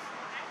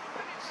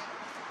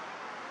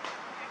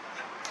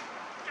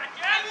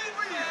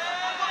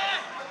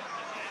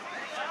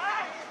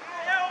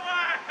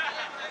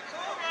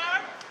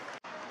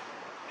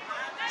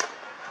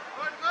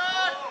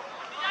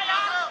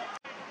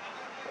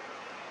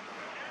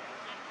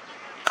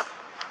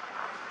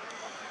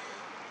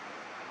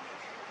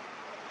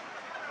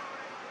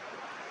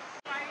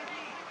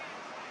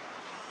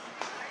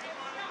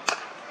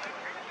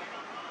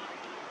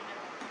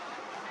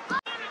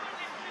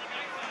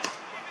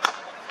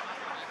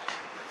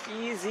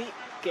 Easy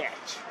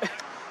catch.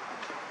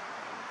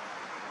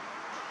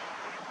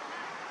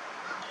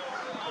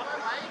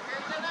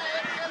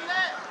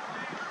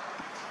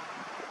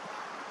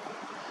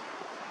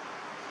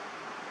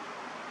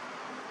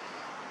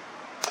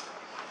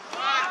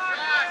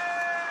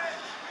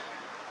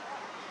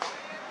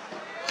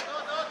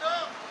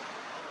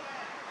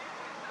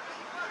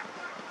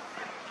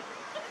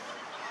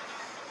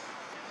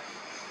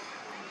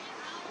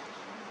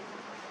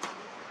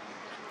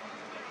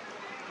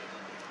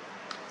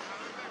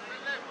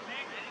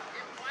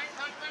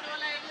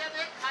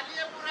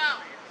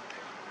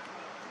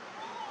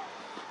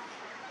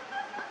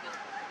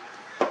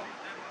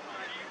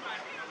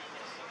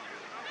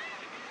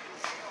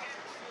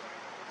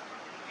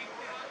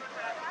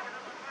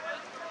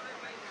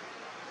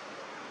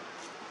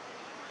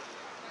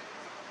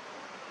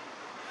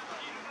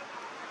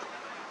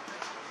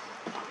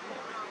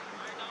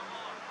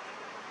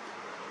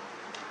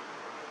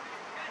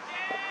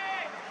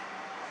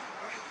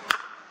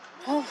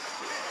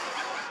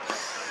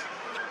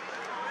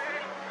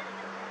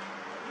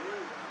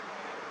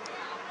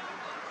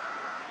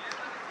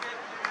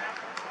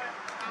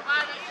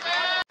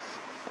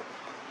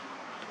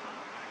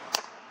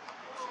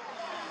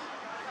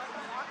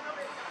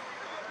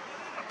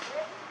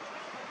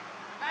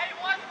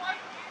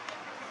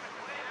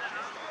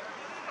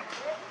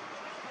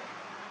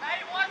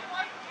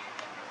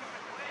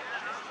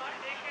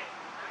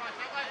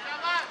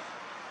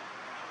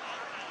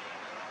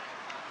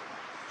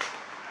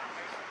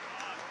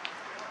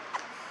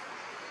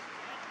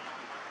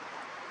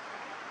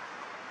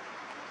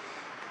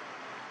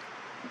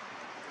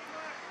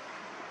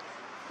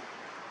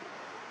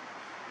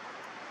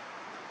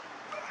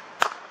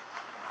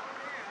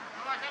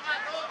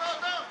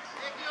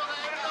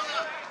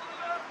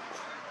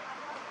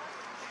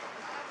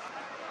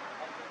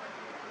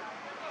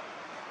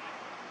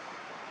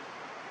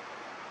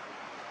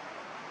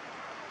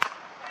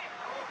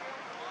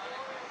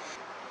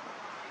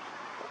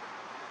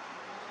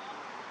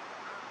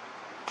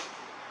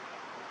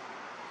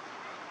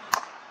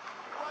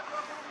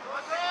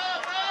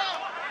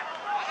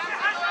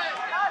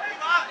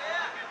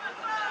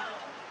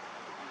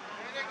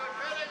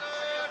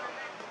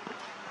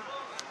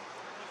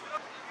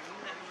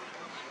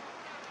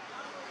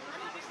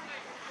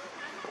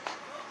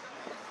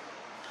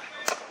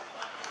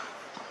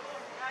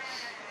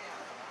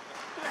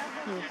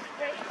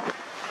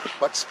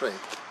 What spray?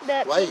 The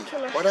Why?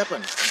 painkiller. What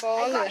happened?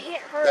 I got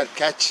hit hard. That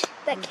catch.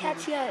 That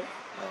catch, yeah.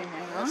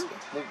 That's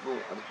good.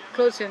 Move.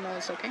 Close your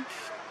nose, okay?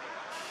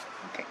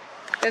 Okay.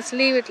 Let's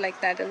leave it like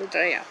that. It'll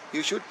dry out.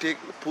 You should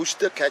push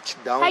the catch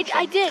down.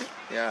 I did.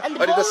 Yeah. And the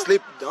But it ball, was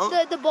slipped, no?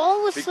 The ball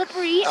was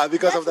slippery.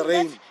 Because of the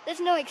rain.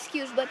 That's no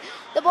excuse, but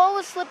the ball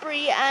was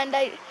slippery and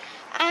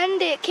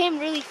it came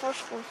really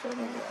forceful. So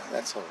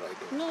That's all right.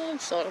 no,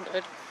 it's all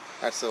good.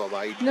 That's a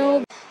wide No.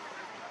 ball.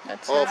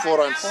 That's Oh, 4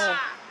 runs.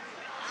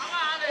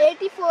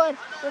 84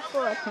 for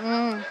 4.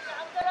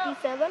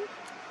 87.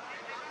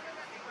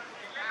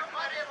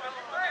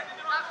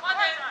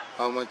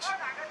 How much?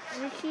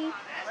 Rishi,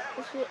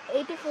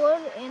 84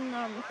 in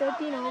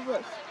 13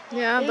 overs.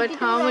 Yeah, but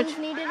 82 how runs much?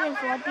 needed in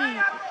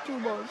 42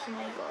 balls. Oh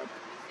my God.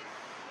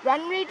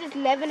 Run rate is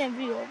 11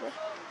 every over.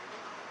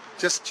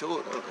 Just show.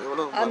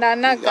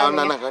 Nana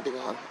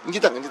katika.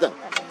 Injitang.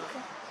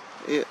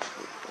 Yeah.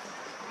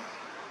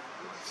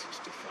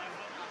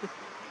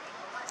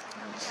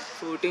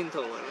 14th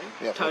over, right?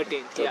 Yeah,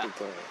 13th, yeah.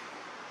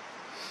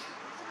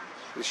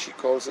 She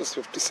calls us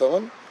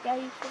 57. Yeah,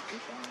 he's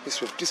 57. He's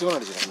 57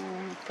 അടിച്ചില്ല.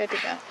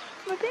 Ketika.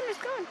 My pen is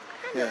gone.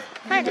 Yeah.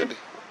 Hi. 20.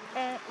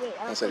 Wait,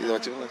 Sorry, ഇത്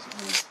വെച്ചോ.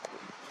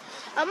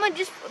 I'm gonna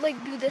just like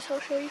do this.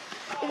 I'll show you.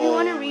 If you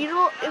want to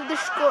reroll, if the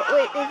score,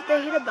 if they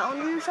hit a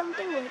boundary or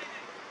something,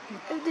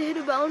 if they hit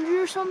a boundary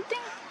or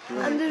something,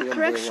 and the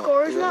correct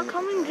score is not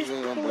coming, just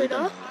pull it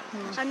up,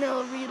 and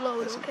it'll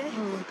reload. Okay.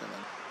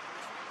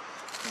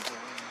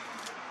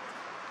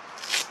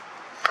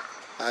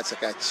 That's a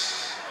catch.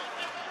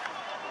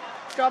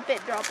 Drop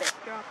it.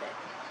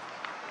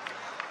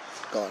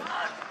 Gone.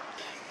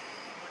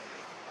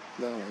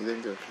 No, you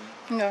didn't do it.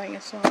 No,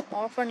 yes.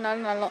 Off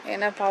பண்ணாலும் நல்லா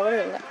ஏன்னா power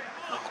இல்ல.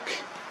 Okay.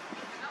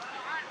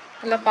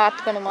 இல்ல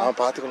பாத்துக்கணுமா?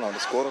 பாத்துக்கலாம்.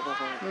 அந்த ஸ்கோரை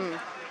பாக்கலாம்.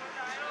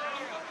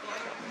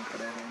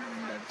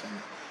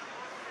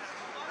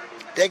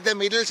 Take the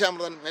middle,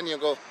 Shamran, when you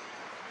go.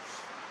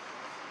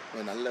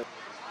 நல்ல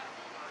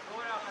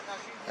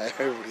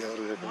everybody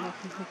அவரு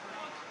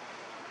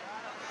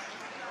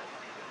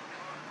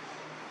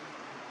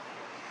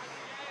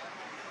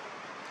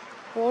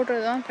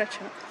ஓடுறது தான்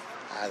பிரச்சனை.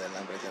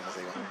 அதெல்லாம் பிரச்சனை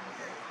செய்வாங்க.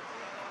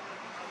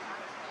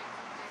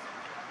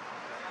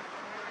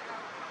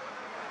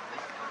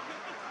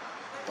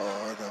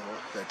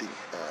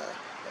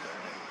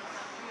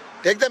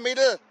 Take the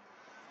middle.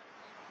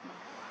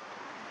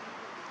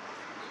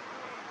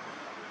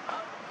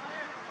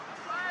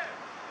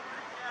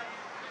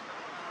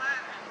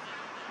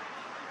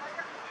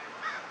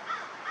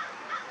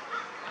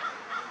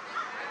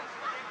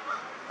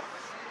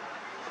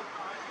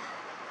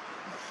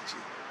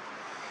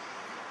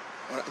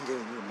 இங்கே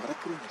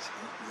மறக்கிறீங்க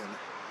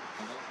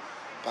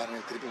பாருங்க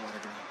திருப்பி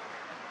மறக்கிறேன்.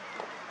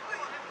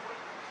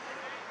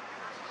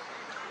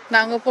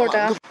 நாங்க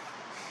போட்டா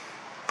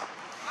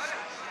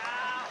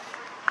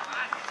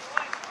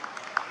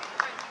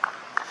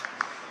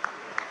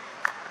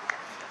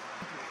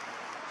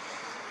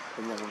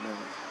கொஞ்சம்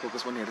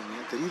ஃபோக்கஸ் பண்ணி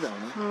எடுங்க. தெரியுதா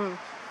அவனு?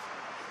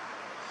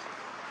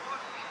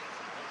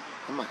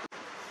 ஆமா.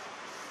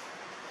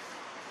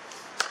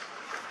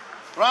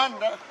 Run.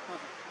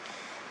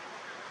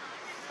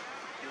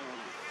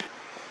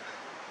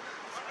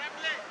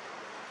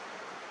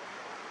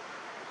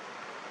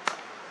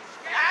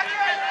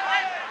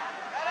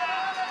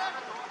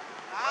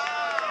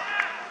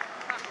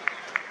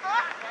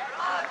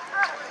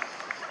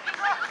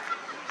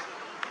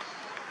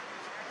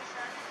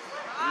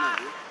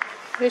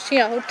 Rishi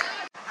out.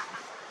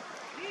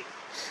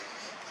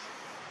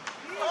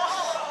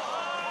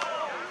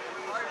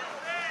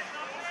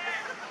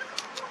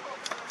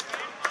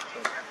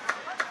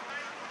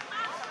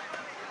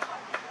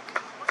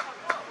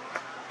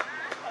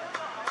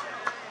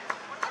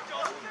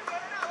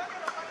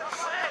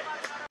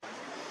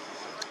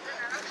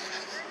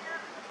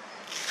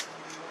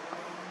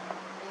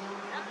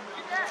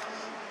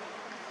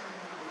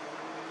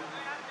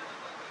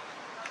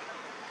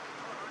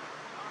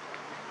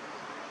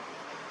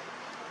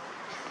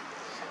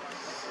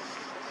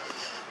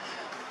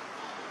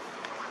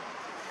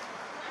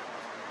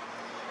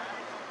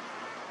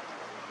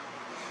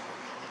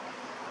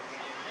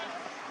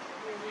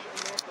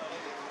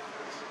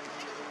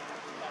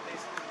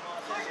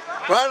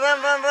 Run.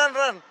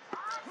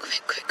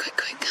 Quick.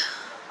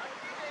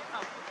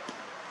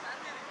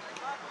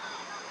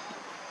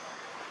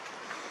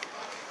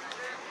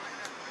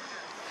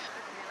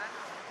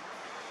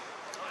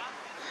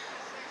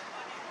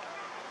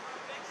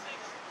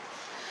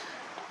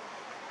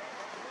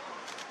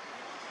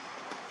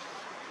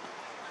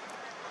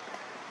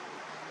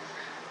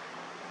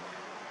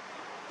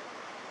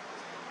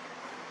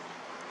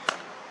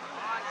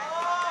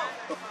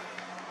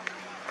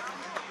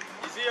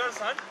 Is he your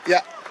son?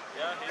 Yeah.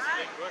 Yeah, he's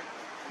doing good.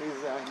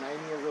 He's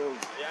 9 years old.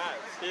 Yeah,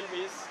 still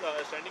he's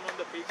standing on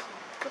the pitch.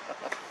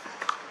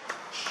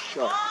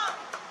 Sure.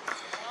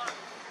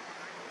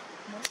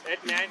 At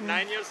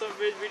 9 years of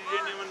age, we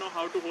didn't even know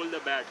how to hold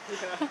the bat.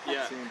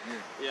 Yeah. Same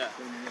here. Yeah.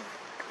 Same here.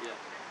 Yeah.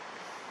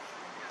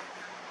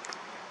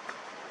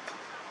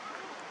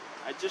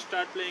 I I just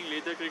started playing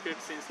leather cricket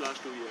since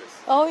last 2 years.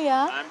 Oh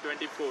yeah. I'm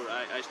 24.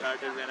 I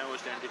started when I was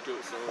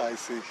 22, so I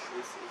see. it's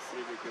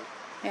really good.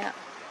 Yeah.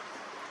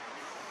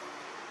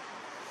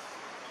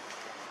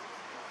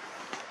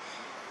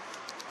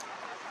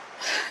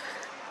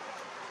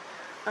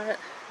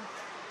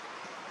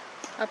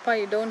 Appa,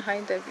 you don't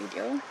hide the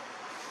video.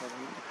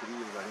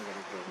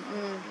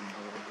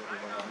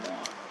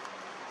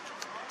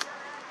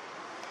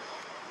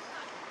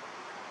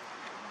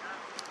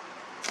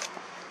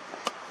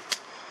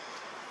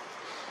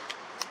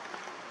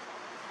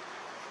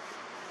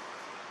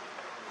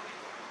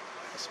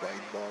 That's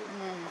white ball.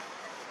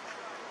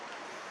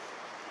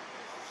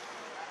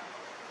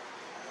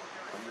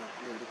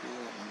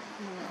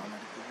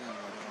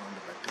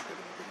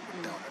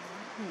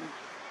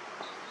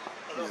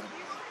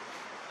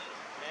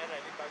 मैं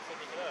rally park से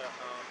निकला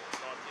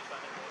north east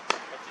आने में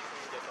 25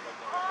 minute जैसा लग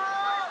जाएगा।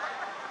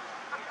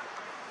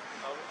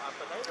 अब आप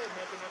बताइए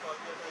मैं तुम्हें कॉल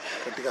किया था।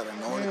 Ketika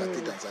no one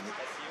kati Tanzania.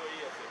 CO ही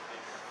है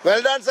सिर्फ।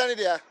 Well done, Sunny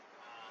dear.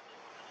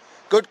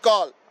 Good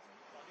call.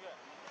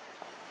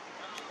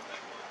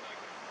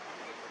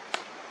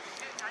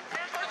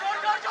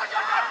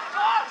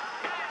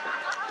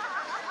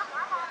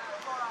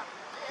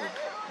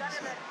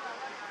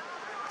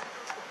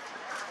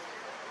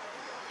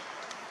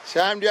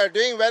 Sham, you are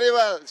doing very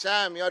well.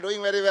 Sham, you are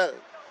doing very well.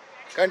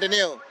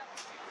 Continue.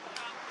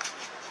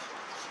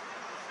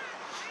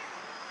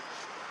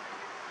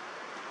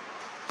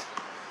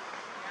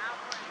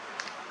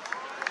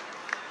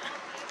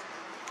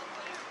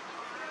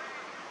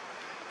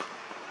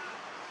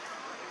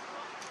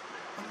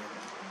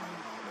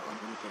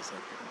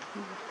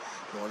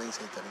 Bowling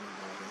से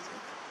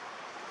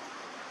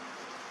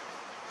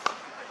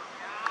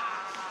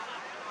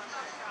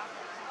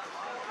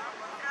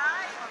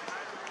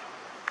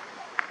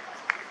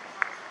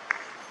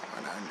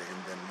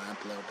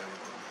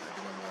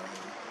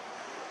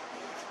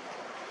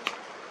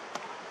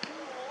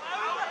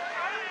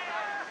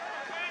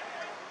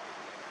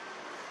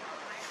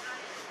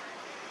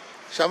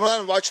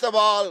Shamalan, watch the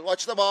ball.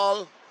 Watch the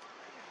ball.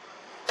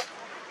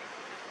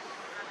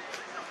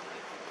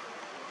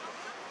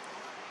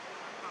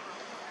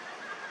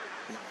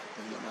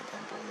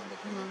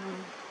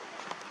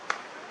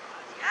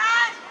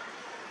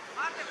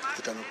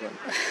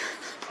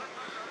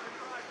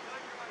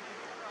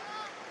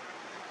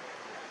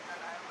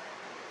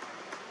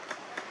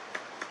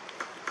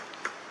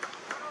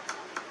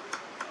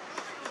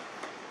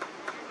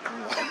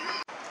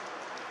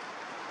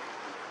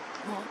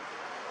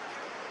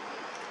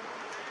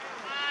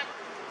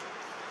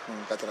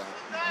 Katra.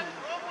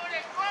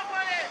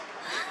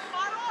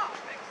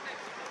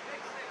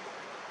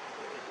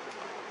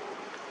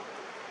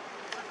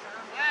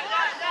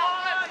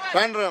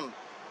 Run.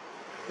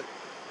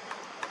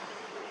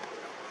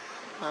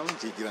 I'm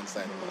jikiran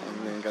side.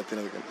 I'm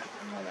katina dekat.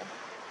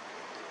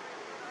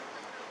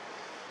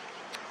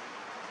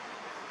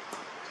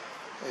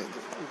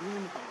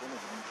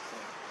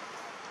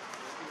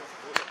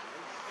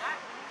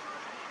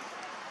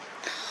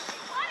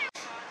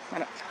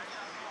 Mana?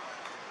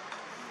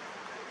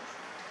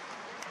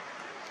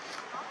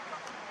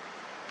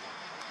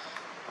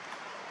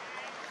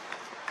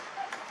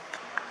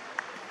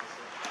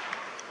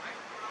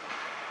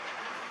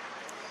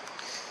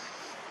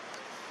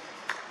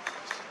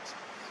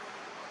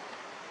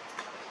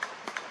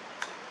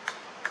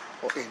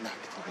 Oh enak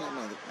itu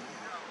lama itu.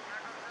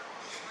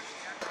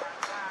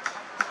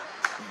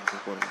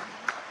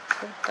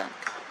 Bukan.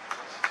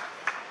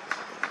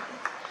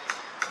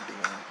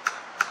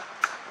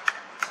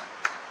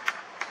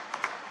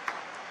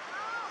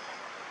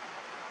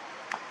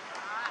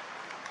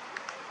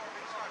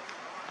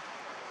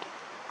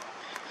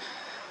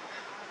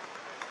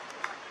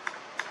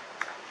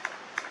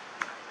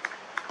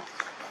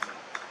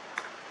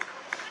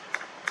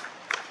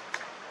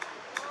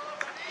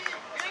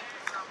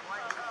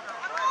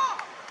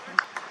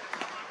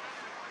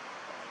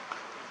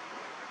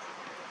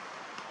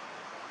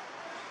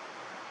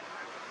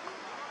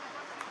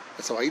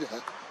 That's wide, huh?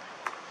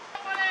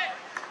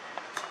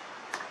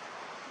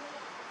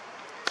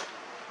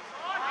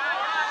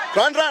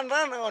 Run.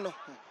 Oh no.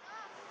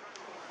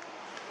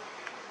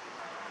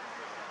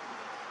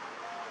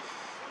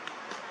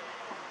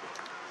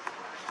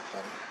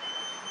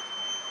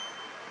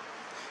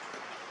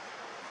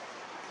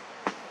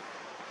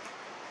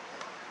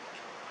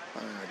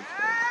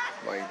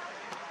 Wide.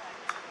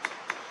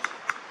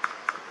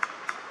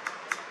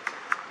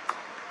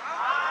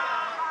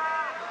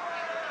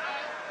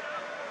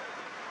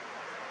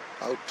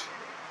 Out.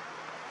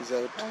 He's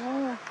out.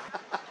 Oh.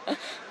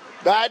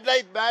 Bad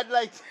light.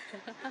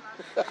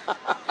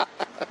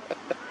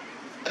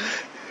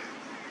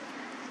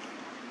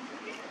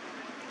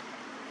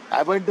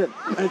 Abandon.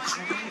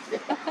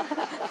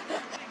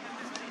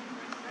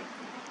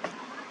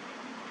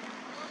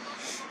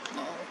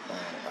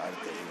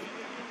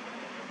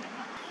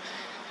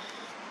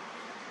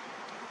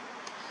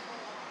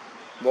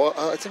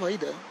 It's a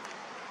wide.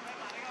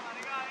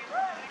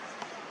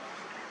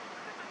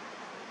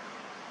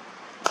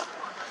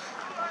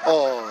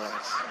 Oh,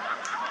 that's...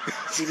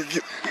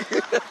 சிரிக்கும்.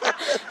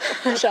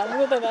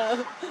 சண்முகத்தனா.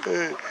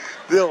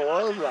 They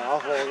all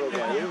laugh all the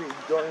time.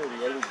 Enjoy it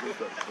really good.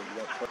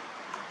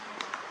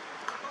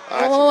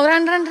 Oh,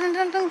 run,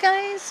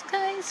 guys,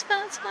 fast.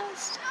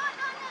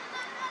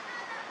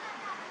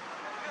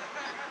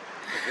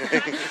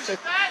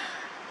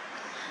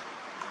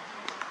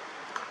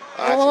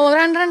 Oh,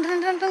 run,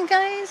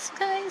 guys,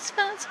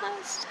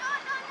 fast.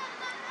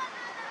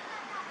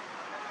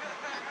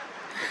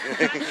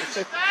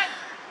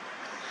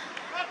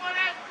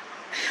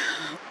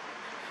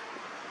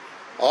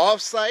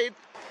 Offside.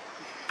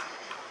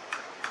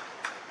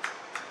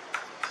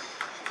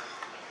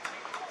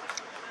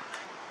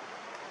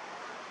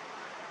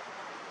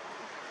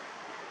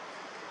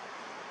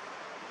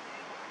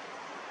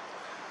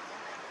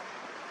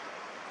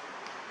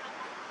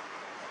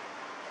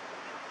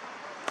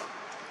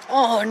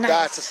 Oh, nice.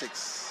 That's a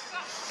 6.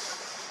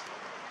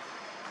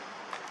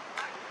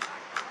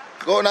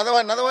 Go, another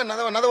one.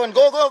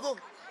 Go.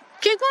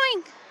 Keep going.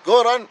 Go,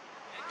 run.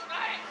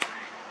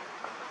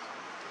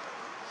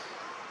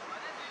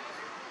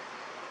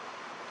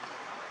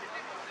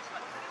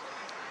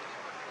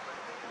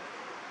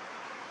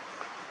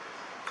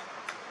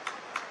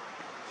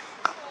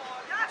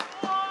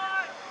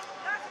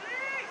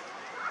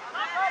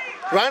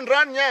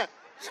 Run, yeah.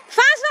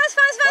 Fast.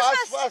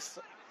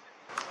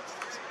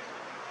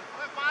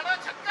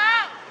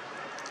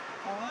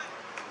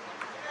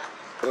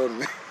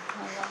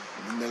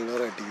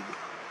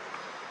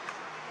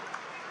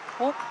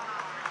 Oh.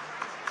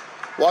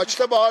 Watch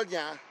the ball,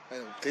 yeah.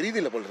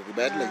 தெரியுதுல போல இருக்கு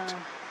bad light.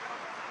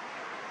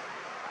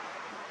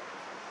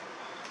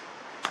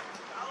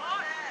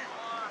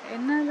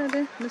 என்னது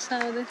அது miss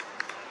ஆகுது?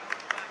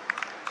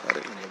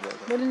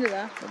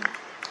 முடிஞ்சதா?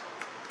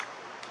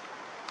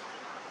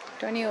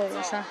 20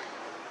 overs.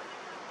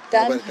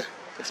 Done.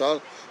 That's all.